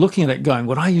always looking at it going,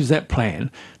 would I use that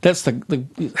plan? That's the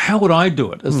how would I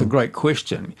do it is the great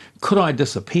question. Could I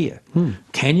disappear?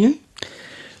 Can you?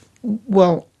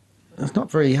 Well, it's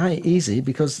not very easy,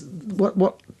 because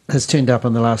what has turned up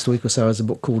in the last week or so is a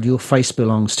book called Your Face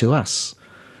Belongs to Us,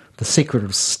 The Secret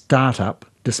of Startup,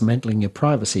 Dismantling Your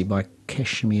Privacy by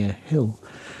Kashmir Hill.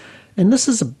 And this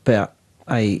is about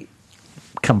a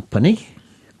company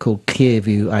called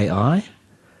Clearview AI,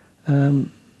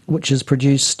 which has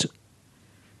produced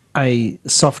a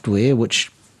software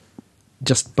which,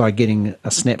 just by getting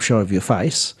a snapshot of your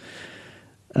face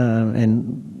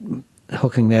and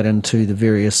hooking that into the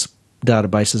various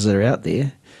databases that are out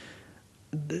there,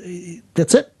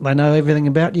 that's it. They know everything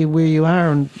about you, where you are.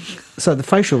 And so the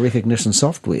facial recognition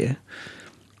software,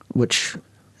 which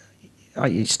I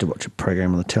used to watch a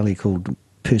program on the telly called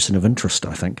Person of Interest,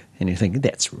 I think, and you think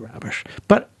that's rubbish,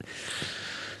 but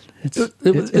it's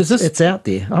out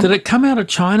there. Did it come out of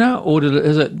China, or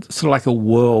is it sort of like a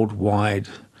worldwide?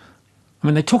 I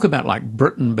mean, they talk about like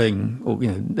Britain being, or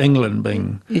England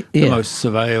being the most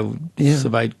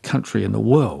surveyed country in the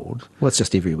world. Well, it's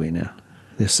just everywhere now.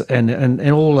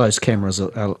 And all those cameras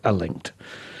are linked.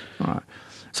 Right.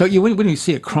 So when you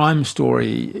see a crime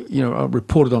story,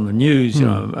 reported on the news,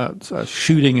 a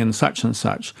shooting and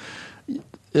such,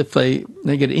 if they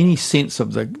get any sense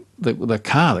of the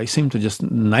car, they seem to just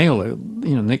nail it.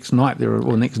 Next night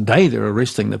or next day they're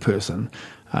arresting the person.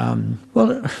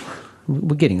 Well,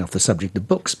 we're getting off the subject of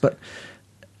books, but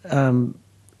no,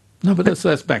 but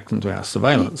that's back into our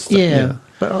surveillance. Yeah,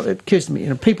 but it occurs to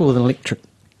me, people with an electric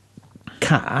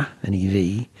car, an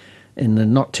EV, in the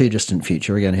not too distant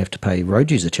future are going to have to pay road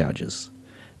user charges,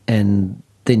 and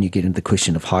then you get into the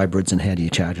question of hybrids and how do you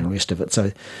charge and the rest of it.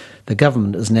 So the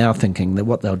government is now thinking that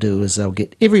what they'll do is they'll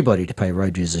get everybody to pay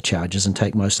road user charges and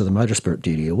take most of the motor spirit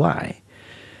duty away.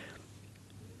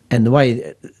 And the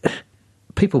way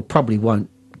people probably won't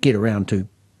get around to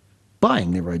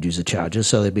buying their road user charges,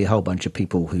 so there'll be a whole bunch of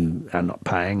people who are not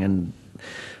paying. And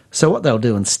so what they'll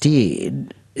do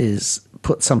instead is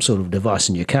put some sort of device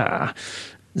in your car.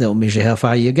 They'll measure how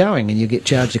far you're going and you get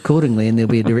charged accordingly, and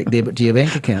there'll be a direct debit to your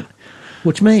bank account,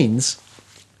 which means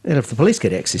that if the police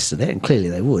get access to that, and clearly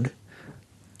they would,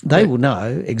 they will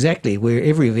know exactly where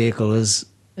every vehicle is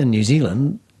in New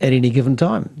Zealand at any given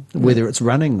time, whether it's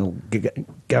running or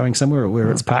going somewhere or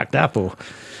where it's parked up.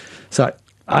 So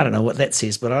I don't know what that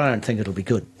says, but I don't think it'll be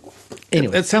good.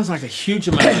 Anyway. It sounds like a huge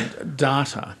amount of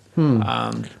data.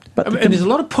 But and there's a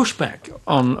lot of pushback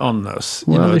on this.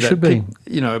 There should be.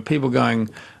 People going,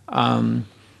 my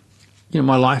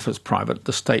life is private.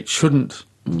 The state shouldn't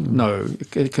know.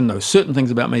 It can know certain things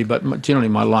about me, but generally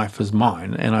my life is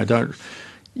mine, and I don't,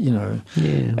 Yeah.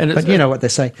 And but you know what they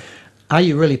say, are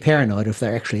you really paranoid if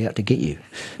they're actually out to get you?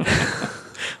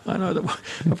 I know that.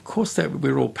 Of course, that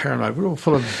we're all paranoid. We're all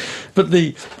full of, but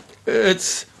these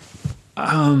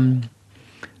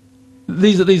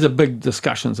are big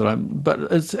discussions but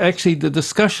it's actually the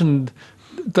discussion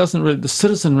doesn't really. The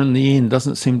citizen in the end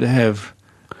doesn't seem to have,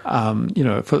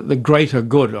 for the greater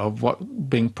good of what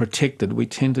being protected, we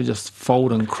tend to just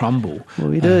fold and crumble. Well,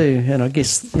 we do, and I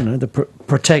guess the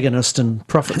protagonist and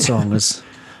prophet song is.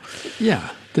 Yeah,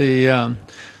 the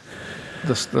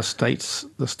state's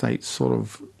sort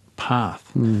of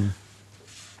path. A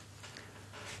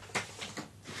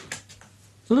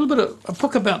little bit of a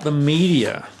book about the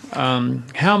media,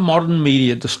 how modern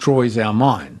media destroys our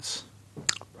minds.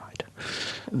 Right.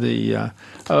 The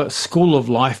School of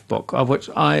Life book, of which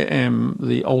I am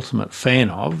the ultimate fan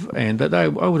of, and that I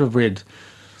would have read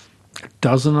a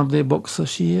dozen of their books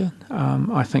this year.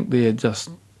 I think they're just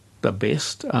the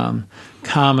best.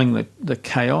 Calming the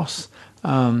chaos,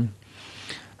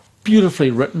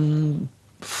 beautifully written,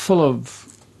 full of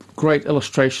great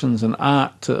illustrations and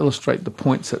art to illustrate the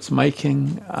points it's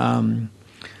making.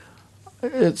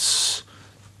 It's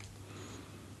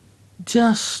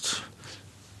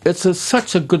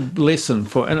such a good lesson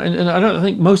for, and I don't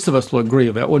think most of us will agree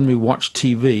about when we watch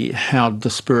TV how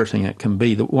dispiriting it can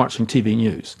be, watching TV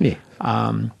news. Yeah.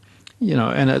 And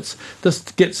this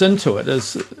gets into it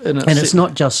it's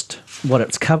not just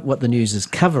what the news is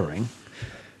covering;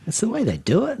 it's the way they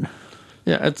do it.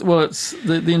 Yeah, it's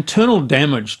the internal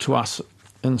damage to us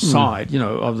inside,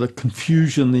 of the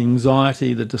confusion, the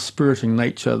anxiety, the dispiriting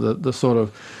nature, the sort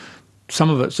of,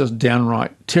 some of it's just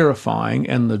downright terrifying,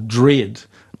 and the dread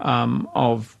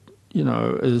of,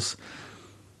 is,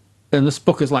 and this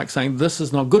book is like saying this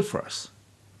is not good for us,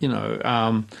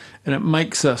 and it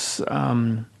makes us,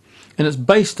 and and it's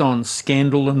based on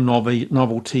scandal and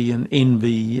novelty and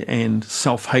envy and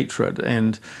self-hatred,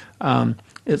 and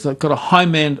it's got a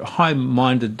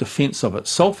high-minded defence of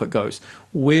itself. It goes,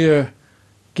 we're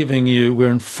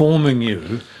informing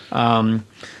you, and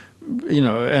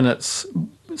it's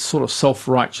sort of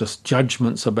self-righteous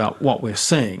judgments about what we're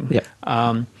seeing. Yeah.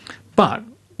 But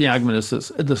the argument is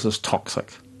this is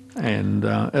toxic, and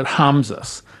it harms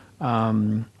us.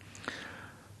 But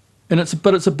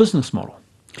it's a business model.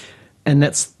 And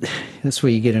that's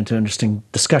where you get into interesting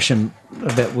discussion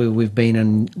about where we've been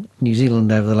in New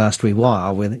Zealand over the last wee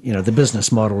while, where the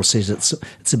business model says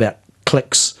it's about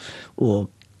clicks, or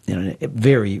to a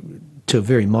very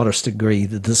modest degree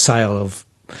the sale of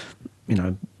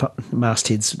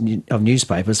mastheads of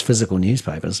newspapers, physical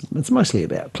newspapers. It's mostly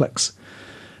about clicks,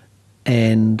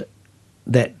 and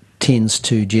that tends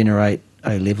to generate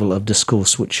a level of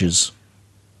discourse which is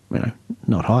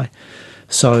not high.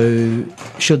 So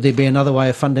should there be another way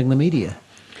of funding the media?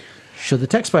 Should the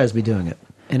taxpayers be doing it?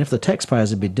 And if the taxpayers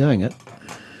have been doing it,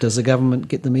 does the government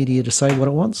get the media to say what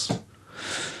it wants?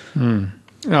 No,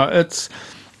 it's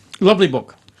a lovely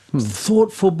book.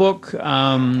 Thoughtful book.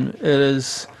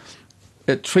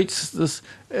 It treats this,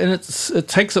 and it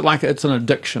takes it like it's an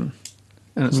addiction.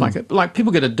 And it's like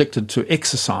people get addicted to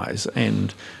exercise,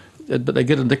 but they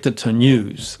get addicted to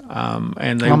news. I'm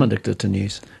addicted to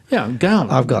news. Yeah, go on.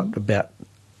 I've got about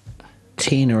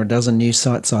 10 or a dozen news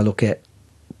sites I look at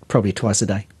probably twice a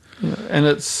day. Yeah, and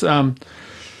it's the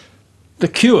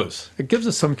cures. It gives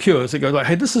us some cures. It goes like,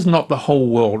 hey, this is not the whole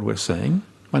world we're seeing.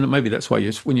 And maybe that's why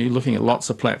when you're looking at lots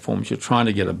of platforms, you're trying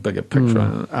to get a bigger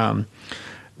picture.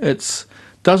 It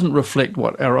doesn't reflect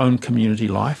what our own community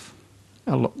life.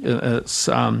 We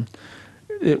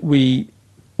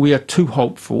are too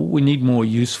hopeful. We need more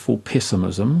useful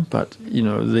pessimism. But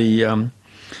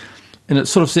and it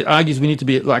sort of argues we need to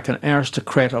be like an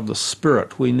aristocrat of the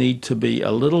spirit. We need to be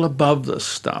a little above this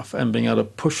stuff and being able to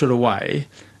push it away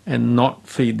and not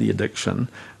feed the addiction.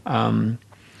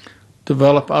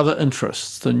 Develop other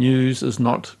interests. The news is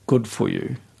not good for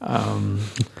you. No,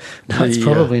 it's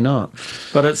probably not.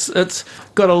 But it's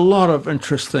got a lot of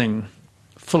interesting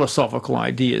philosophical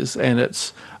ideas, and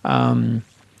it's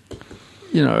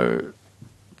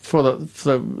for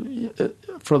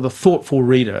the thoughtful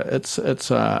reader, it's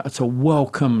a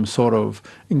welcome sort of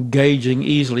engaging,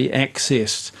 easily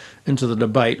accessed into the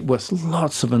debate with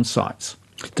lots of insights.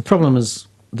 The problem is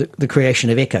the creation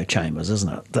of echo chambers,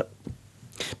 isn't it? That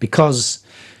because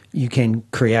you can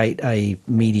create a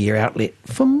media outlet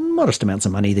for modest amounts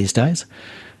of money these days,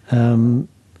 and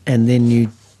then the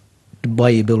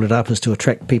way you build it up is to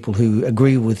attract people who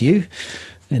agree with you,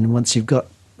 and once you've got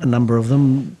a number of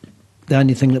them, the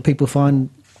only thing that people find,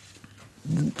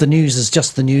 the news is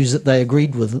just the news that they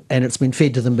agreed with, and it's been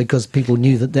fed to them because people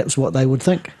knew that was what they would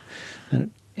think,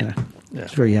 and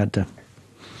it's very hard to.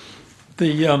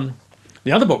 The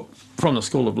other book from the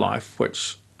School of Life,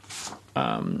 which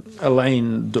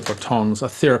Alain de Botton's A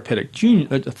Therapeutic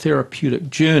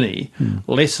Journey,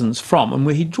 Lessons From, and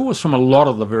where he draws from a lot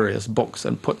of the various books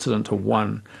and puts it into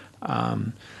one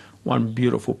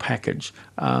beautiful package.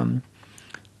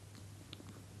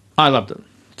 I loved it.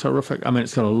 Terrific. I mean,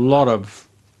 it's got a lot of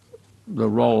the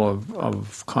role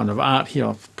of kind of art here.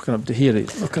 I've kind of to hear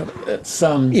it. Look at it. It's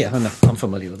yeah, I'm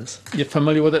familiar with this. You're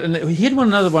familiar with it, and he had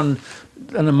another one,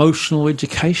 an emotional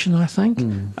education, I think.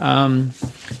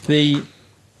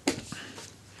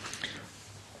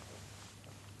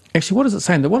 Actually, what does it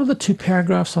say? What are the two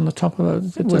paragraphs on the top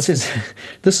of it? Well, it says,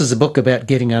 this is a book about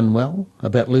getting unwell,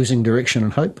 about losing direction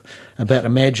and hope, about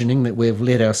imagining that we've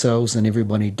let ourselves and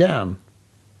everybody down.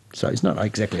 So he's not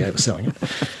exactly overselling it.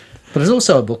 But it's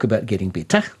also a book about getting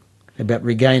better, about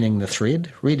regaining the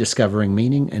thread, rediscovering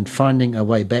meaning, and finding a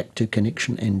way back to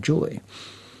connection and joy.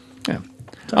 Yeah.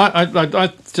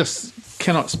 I just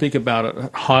cannot speak about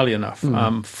it highly enough.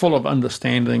 Full of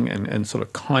understanding and sort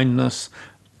of kindness,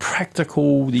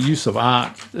 practical. The use of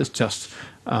art is just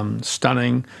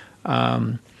stunning.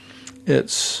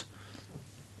 It's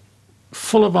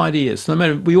full of ideas. No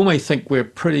matter, we all may think we're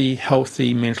pretty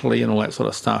healthy mentally and all that sort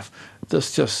of stuff.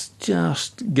 This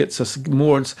just gets us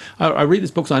more. I read these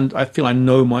books and I feel I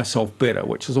know myself better,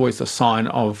 which is always a sign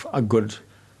of a good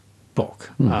book.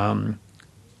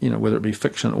 Whether it be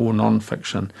fiction or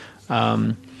non-fiction.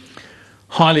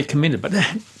 Highly commended. But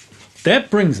that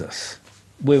brings us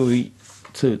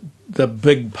to the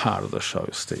big part of the show,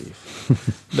 Steve.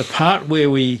 The part where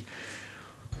we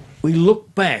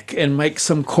look back and make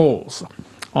some calls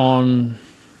on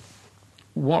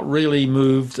what really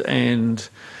moved and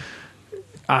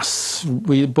us,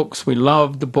 the books we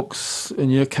loved, the books, in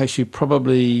your case, you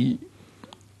probably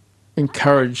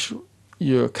encourage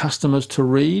your customers to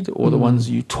read, or the ones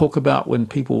you talk about when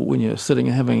you're sitting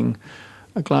and having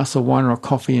a glass of wine or a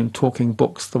coffee and talking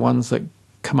books, the ones that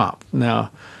come up?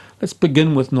 Now, let's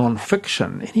begin with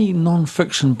non-fiction. Any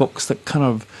non-fiction books that kind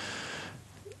of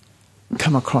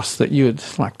come across that you'd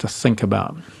like to think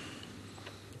about?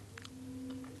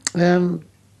 Well,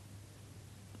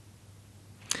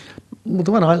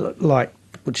 the one I like,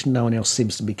 which no one else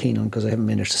seems to be keen on because I haven't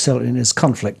managed to sell it in, is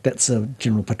Conflict. That's a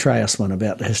General Petraeus one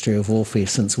about the history of warfare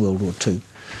since World War II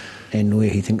and where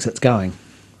he thinks it's going.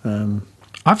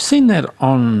 I've seen that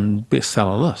on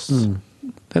bestseller lists.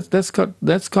 That's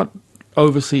got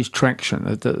overseas traction.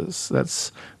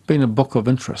 That's been a book of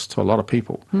interest to a lot of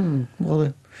people.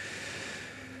 Well,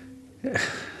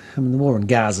 I mean, the war in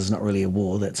Gaza is not really a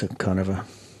war. That's a kind of an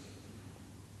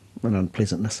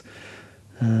unpleasantness.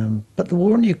 But the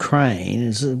war in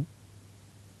Ukraine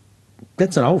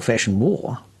that's an old-fashioned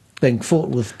war being fought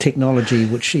with technology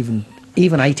which even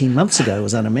 18 months ago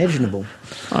was unimaginable,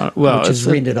 which has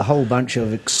rendered a whole bunch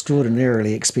of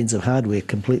extraordinarily expensive hardware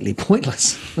completely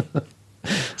pointless.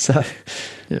 So,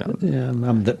 but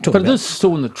it is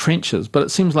still in the trenches. But it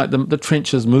seems like the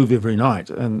trenches move every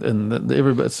night, and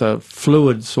it's a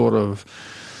fluid sort of.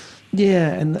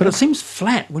 Yeah, but it seems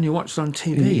flat when you watch it on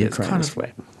TV. It's kind of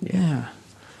flat. Yeah.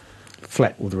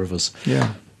 Flat with rivers.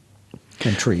 Yeah.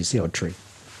 And trees, the odd tree.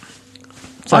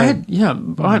 So, I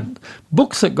had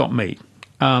books that got me.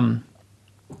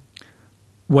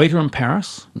 Waiter in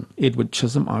Paris, Edward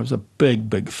Chisholm. I was a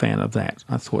big fan of that.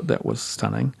 I thought that was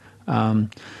stunning.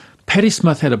 Patti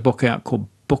Smith had a book out called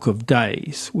Book of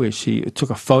Days, where she took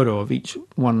a photo of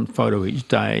one photo each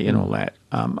day and all that.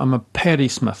 I'm a Patti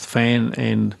Smith fan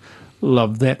and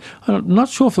love that. I'm not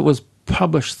sure if it was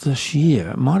published this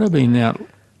year. It might have been out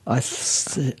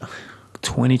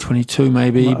 2022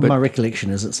 maybe. My recollection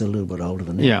is it's a little bit older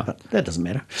than that. Yeah, but that doesn't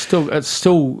matter. It's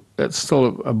still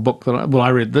a book that I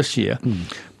read this year.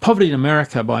 Poverty in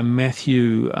America by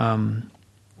Matthew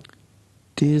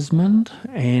Desmond,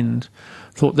 and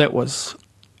thought that was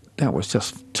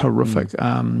just terrific.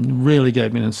 Really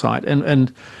gave me an insight.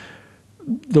 And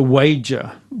The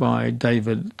Wager by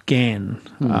David Gann,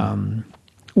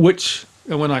 which,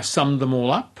 when I summed them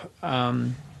all up,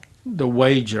 The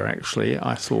Wager, actually,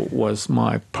 I thought was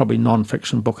my probably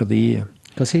non-fiction book of the year.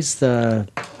 Because he's the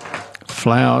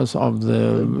Flowers of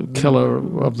the Killer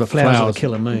of the Flowers Flowers of the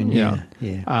Killer Moon. Yeah.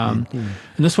 And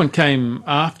this one came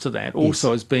after that.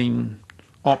 Also has been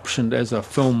optioned as a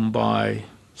film by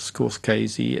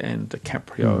Scorsese and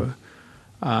DiCaprio.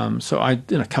 So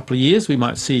in a couple of years we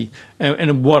might see,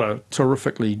 and what a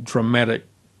terrifically dramatic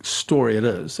story it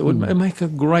is. It would make a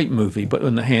great movie, but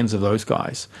in the hands of those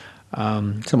guys.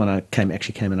 Someone came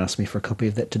and asked me for a copy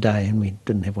of that today, and we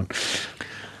didn't have one,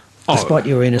 despite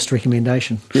your earnest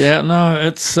recommendation. Yeah, no,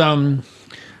 it's that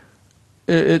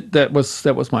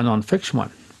was my non-fiction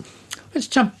one. Let's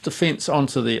jump the fence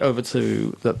over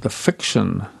to the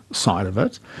fiction side of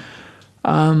it.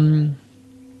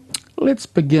 Let's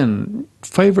begin.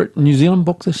 Favourite New Zealand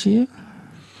book this year?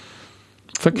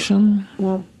 Fiction?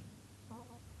 Well,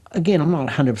 again, I'm not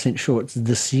 100% sure it's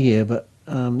this year, but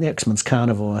The Axeman's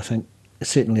Carnival, I think,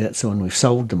 certainly that's the one we've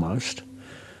sold the most.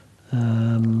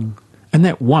 And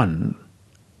that won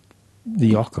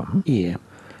the Ockham. Yeah.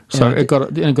 So it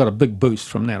got a big boost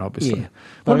from that, obviously.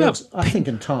 Yeah. I think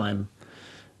in time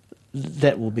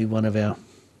that will be one of our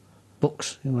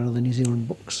books, one of the New Zealand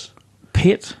books.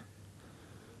 Pet?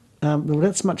 Well,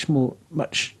 that's much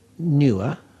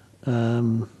newer.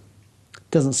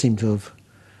 Doesn't seem to have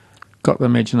got the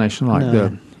imagination like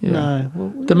No. Well,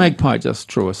 the Magpie just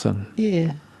drew us in.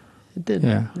 Yeah, it did.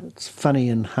 Yeah. It's funny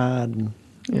and hard and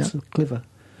it's clever.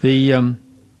 I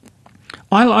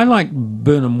like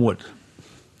Burnham Wood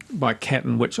by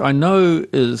Catton, which I know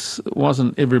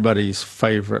wasn't everybody's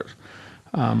favourite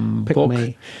Pick book.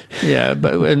 me. Yeah,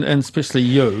 but and especially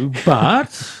you.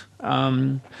 But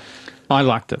I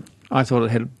liked it. I thought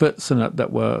it had bits in it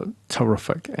that were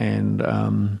terrific, and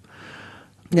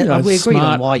we agreed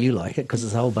on why you like it, because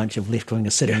there's a whole bunch of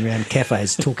left-wingers sitting around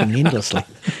cafes talking endlessly.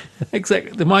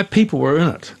 Exactly, my people were in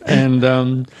it, and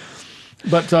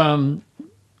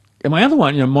and my other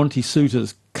one, Monty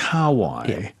Suter's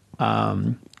Kauai.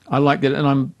 I liked it,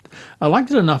 and I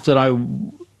liked it enough that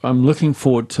I'm looking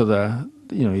forward to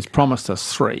he's promised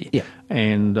us 3,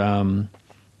 and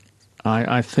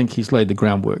I think he's laid the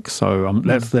groundwork, so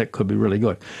that could be really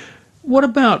good. What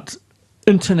about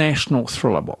international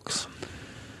thriller books?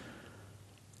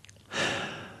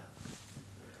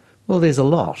 Well, there's a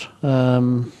lot.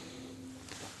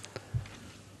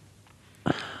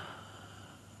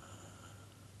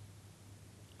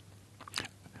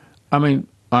 I mean,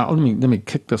 let me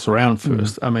kick this around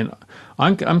first. I mean,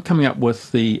 I'm coming up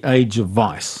with the Age of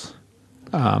Vice,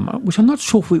 which I'm not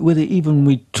sure whether even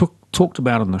we talked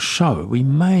about on the show. We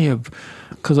may have,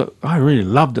 because I really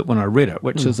loved it when I read it,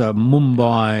 which is a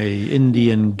Mumbai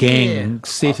Indian gang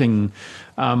setting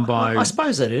by. I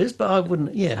suppose it is, but I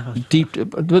wouldn't. Yeah, Deep,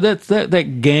 but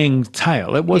that gang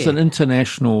tale. It was an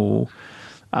international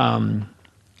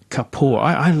Kapoor.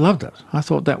 I loved it. I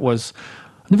thought that was.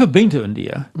 I've never been to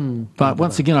India, but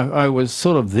once again, I was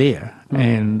sort of there,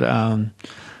 and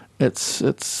it's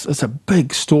a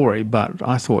big story, but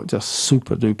I thought just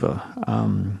super duper.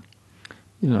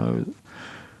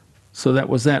 So that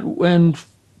was that, and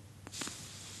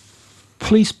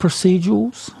police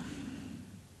procedurals.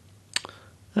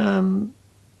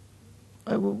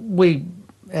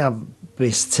 Our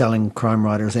best-selling crime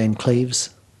writer is Anne Cleves.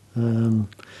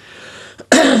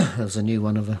 There's a new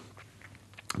one of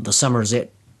the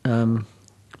Somerset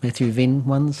Matthew Venn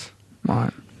ones.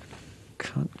 Right.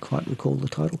 Can't quite recall the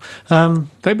title.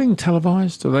 They being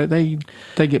televised, or they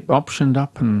get optioned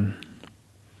up, and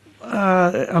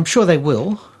I'm sure they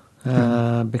will,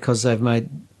 because they've made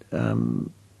they've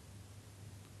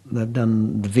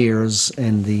done the Veras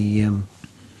and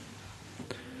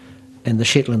the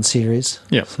Shetland series.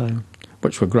 Yeah. So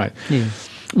which were great. yeah.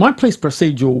 My police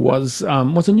procedural was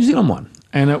a New Zealand one,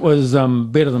 and it was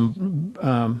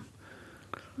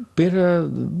Better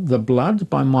the Blood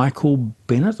by Michael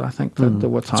Bennett, I think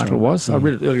the title was. I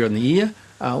read it earlier in the year.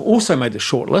 Also made the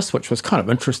short list, which was kind of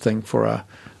interesting for a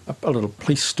little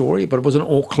police story, but it was an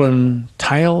Auckland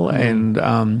tale,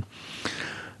 and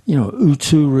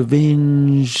Utu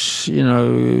revenge,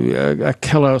 a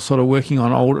killer sort of working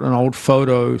on an old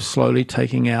photo, slowly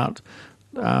taking out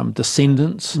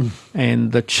descendants,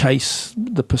 and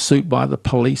the pursuit by the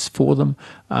police for them.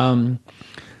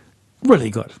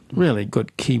 Really good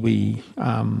Kiwi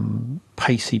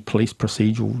pacey police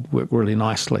procedural, worked really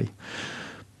nicely.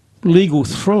 Legal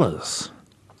thrillers.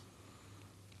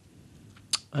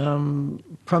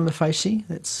 Prima facie,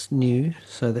 that's new.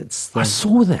 So that's. I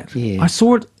saw that. Yeah. I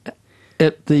saw it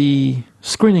at the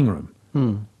screening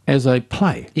room as a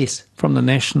play. Yes. From the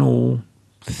National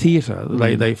Theatre.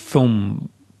 They film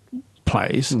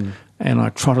plays, and I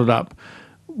trotted up.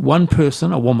 One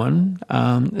person, a woman,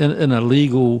 in a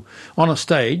legal, on a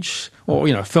stage, or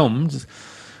filmed,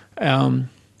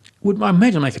 would I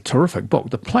imagine make a terrific book.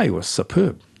 The play was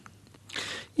superb.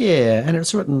 Yeah, and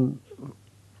it's written,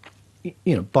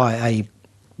 by a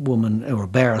woman or a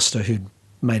barrister who'd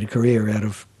made a career out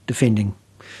of defending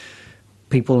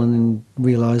people, and then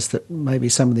realised that maybe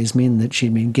some of these men that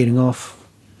she'd been getting off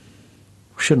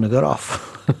shouldn't have got off.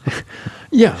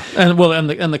 Yeah, and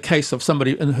in the case of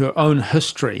somebody in her own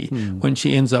history, when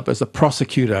she ends up as a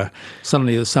prosecutor,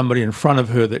 suddenly there's somebody in front of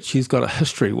her that she's got a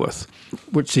history with,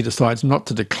 which she decides not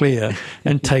to declare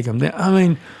and take them there. I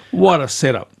mean, what a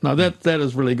setup! Now that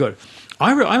is really good.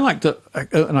 I liked it,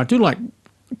 and I do like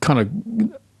kind of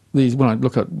these when I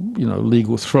look at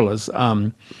legal thrillers.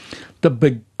 The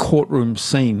big courtroom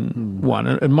scene one,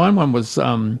 and mine one was.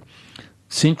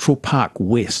 Central Park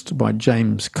West by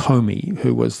James Comey,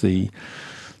 who was the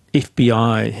head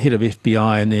of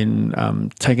FBI, and then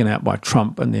taken out by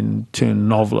Trump, and then turned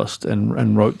novelist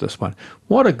and wrote this one.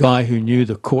 What a guy who knew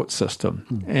the court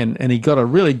system, and he got a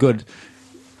really good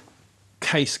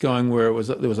case going where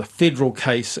there was a federal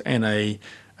case and a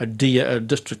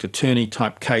district attorney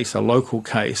type case, a local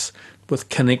case with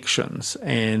connections,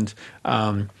 and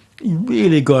he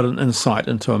really got an insight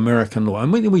into American law.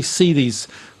 And we see these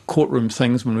courtroom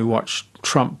things when we watch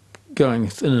Trump going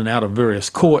in and out of various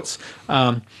courts.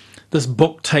 This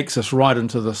book takes us right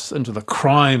into the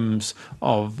crimes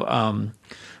of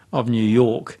New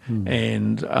York,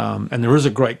 and there is a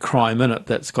great crime in it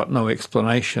that's got no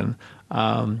explanation,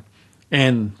 and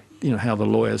how the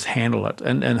lawyers handle it,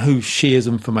 and who shares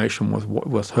information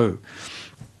with who.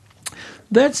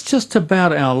 That's just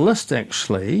about our list,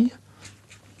 actually.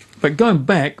 But going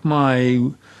back,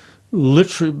 my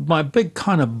big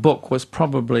kind of book was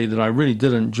probably that I really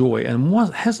did enjoy and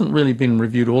hasn't really been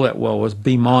reviewed all that well was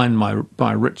Be Mine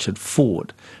by Richard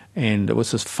Ford. And it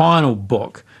was his final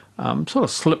book, sort of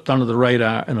slipped under the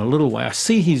radar in a little way. I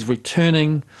see he's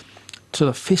returning to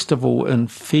the festival in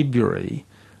February.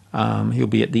 He'll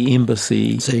be at the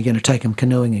embassy. So you're going to take him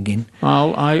canoeing again?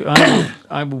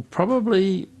 I will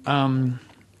probably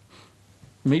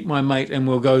meet my mate, and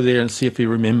we'll go there and see if he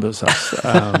remembers us.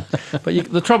 But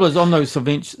the trouble is, on those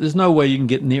events, there's no way you can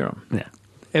get near him. Yeah.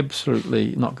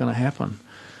 Absolutely not going to happen.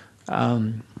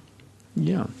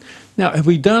 Yeah. Now, have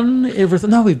we done everything?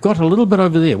 No, we've got a little bit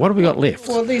over there. What have we got left?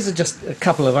 Well, these are just a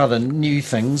couple of other new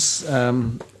things.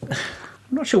 I'm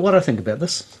not sure what I think about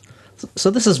this.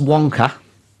 So this is Wonka,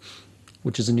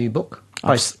 which is a new book.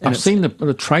 I've seen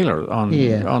the trailer on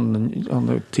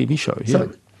the TV show. Yeah.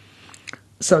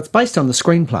 So it's based on the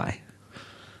screenplay.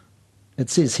 It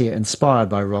says here, inspired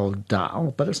by Roald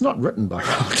Dahl, but it's not written by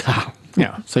Roald Dahl.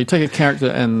 Yeah, so you take a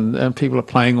character and people are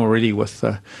playing already with...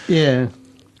 Yeah.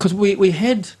 Because we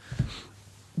had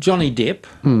Johnny Depp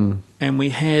and we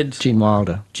had... Gene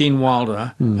Wilder.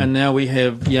 And now we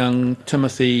have young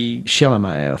Timothy...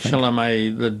 Chalamet, I think.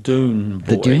 Chalamet, the Dune boy.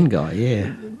 The Dune guy,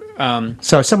 yeah.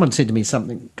 So someone said to me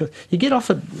something, 'cause you get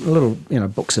offered little,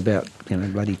 books about,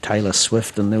 bloody Taylor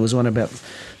Swift, and there was one about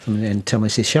something, and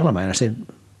Timothy says Chalamet, and I said,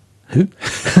 who?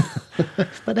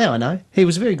 But now I know. He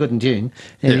was very good in Dune.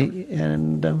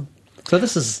 So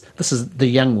this is the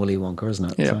young Willy Wonka,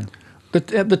 isn't it? Yeah. So. But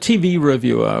the TV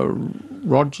reviewer,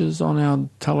 Rogers, on our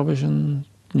television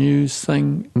news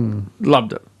thing,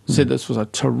 loved it. Said this was a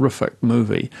terrific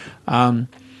movie. But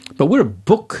we're a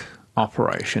book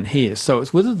operation here, so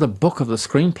it's whether the book of the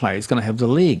screenplay is going to have the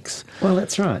legs. Well,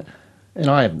 that's right. And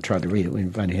I haven't tried to read it.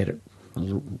 We've only had it a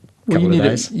couple of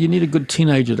days. You need a good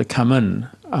teenager to come in.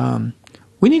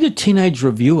 We need a teenage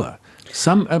reviewer.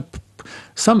 Some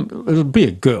it'll be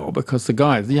a girl, because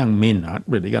the young men aren't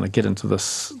really going to get into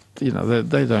this. They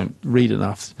don't read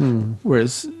enough.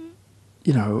 Whereas,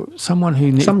 someone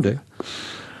who some do.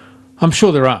 I'm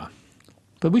sure there are.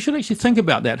 But we should actually think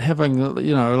about that, having,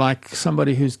 like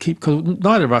somebody because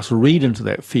neither of us read into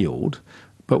that field,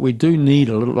 but we do need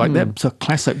a little, that's a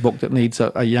classic book that needs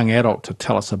a young adult to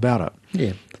tell us about it.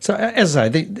 Yeah. So, as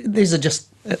I say, these are just,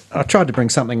 I tried to bring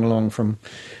something along from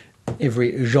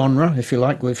every genre, if you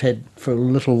like, we've had for a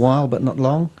little while, but not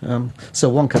long.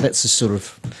 So Wonka, that's a sort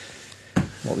of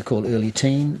what we call early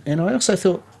teen. And I also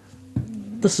thought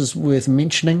this is worth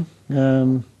mentioning.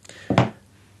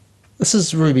 This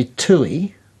is Ruby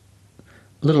Tui,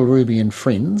 Little Ruby and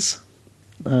Friends,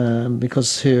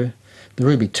 because the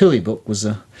Ruby Tui book was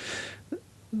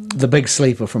the big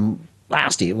sleeper from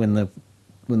last year when the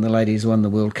ladies won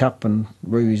the World Cup, and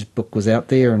Ruby's book was out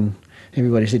there, and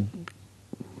everybody said,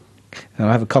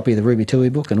 I have a copy of the Ruby Tui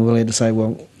book, and we all had to say,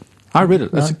 well... I read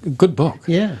it. It's a good book.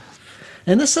 Yeah.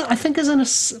 And this, I think, is in a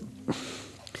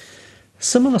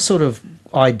similar sort of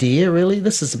idea, really.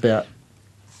 This is about...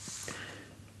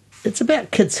 It's about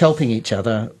kids helping each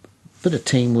other, bit of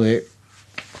teamwork,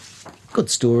 good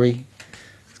story.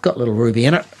 It's got little Ruby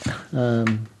in it.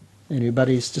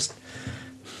 Everybody's just...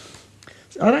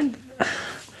 I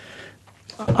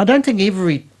don't think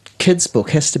every kids' book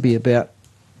has to be about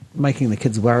making the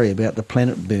kids worry about the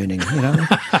planet burning,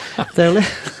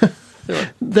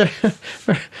 They're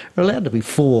allowed to be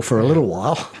four for a little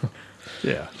while.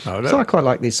 Yeah. So I quite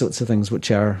like these sorts of things, which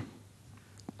are,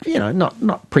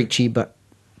 not preachy, but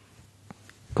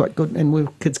quite good, and where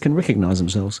kids can recognise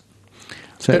themselves.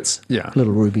 So that's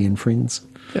Little Ruby and Friends.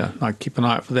 Yeah, I keep an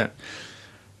eye out for that.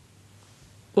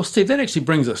 Well, Steve, that actually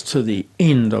brings us to the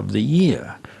end of the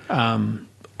year.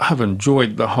 I've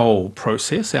enjoyed the whole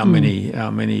process. How many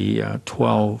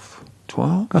 12?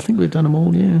 I think we've done them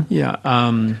all, yeah.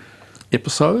 Yeah,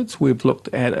 episodes. We've looked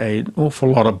at an awful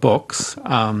lot of books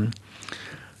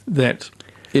that,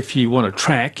 if you want to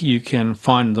track, you can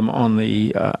find them on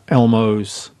the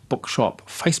Elmo's Bookshop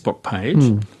Facebook page.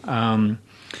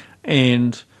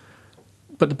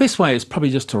 But the best way is probably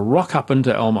just to rock up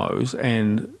into Elmo's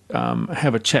and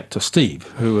have a chat to Steve,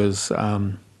 who is,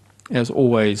 as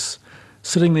always,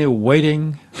 sitting there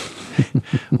waiting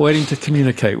to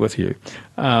communicate with you.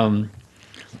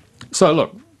 So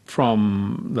look,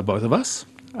 from the both of us,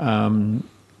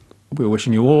 we're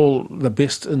wishing you all the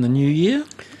best in the new year,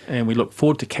 and we look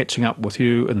forward to catching up with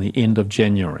you in the end of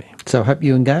January. So I hope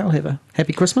you and Gail have a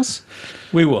happy Christmas.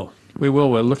 We will.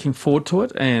 We're looking forward to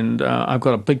it, and I've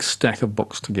got a big stack of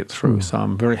books to get through, so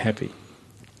I'm very happy.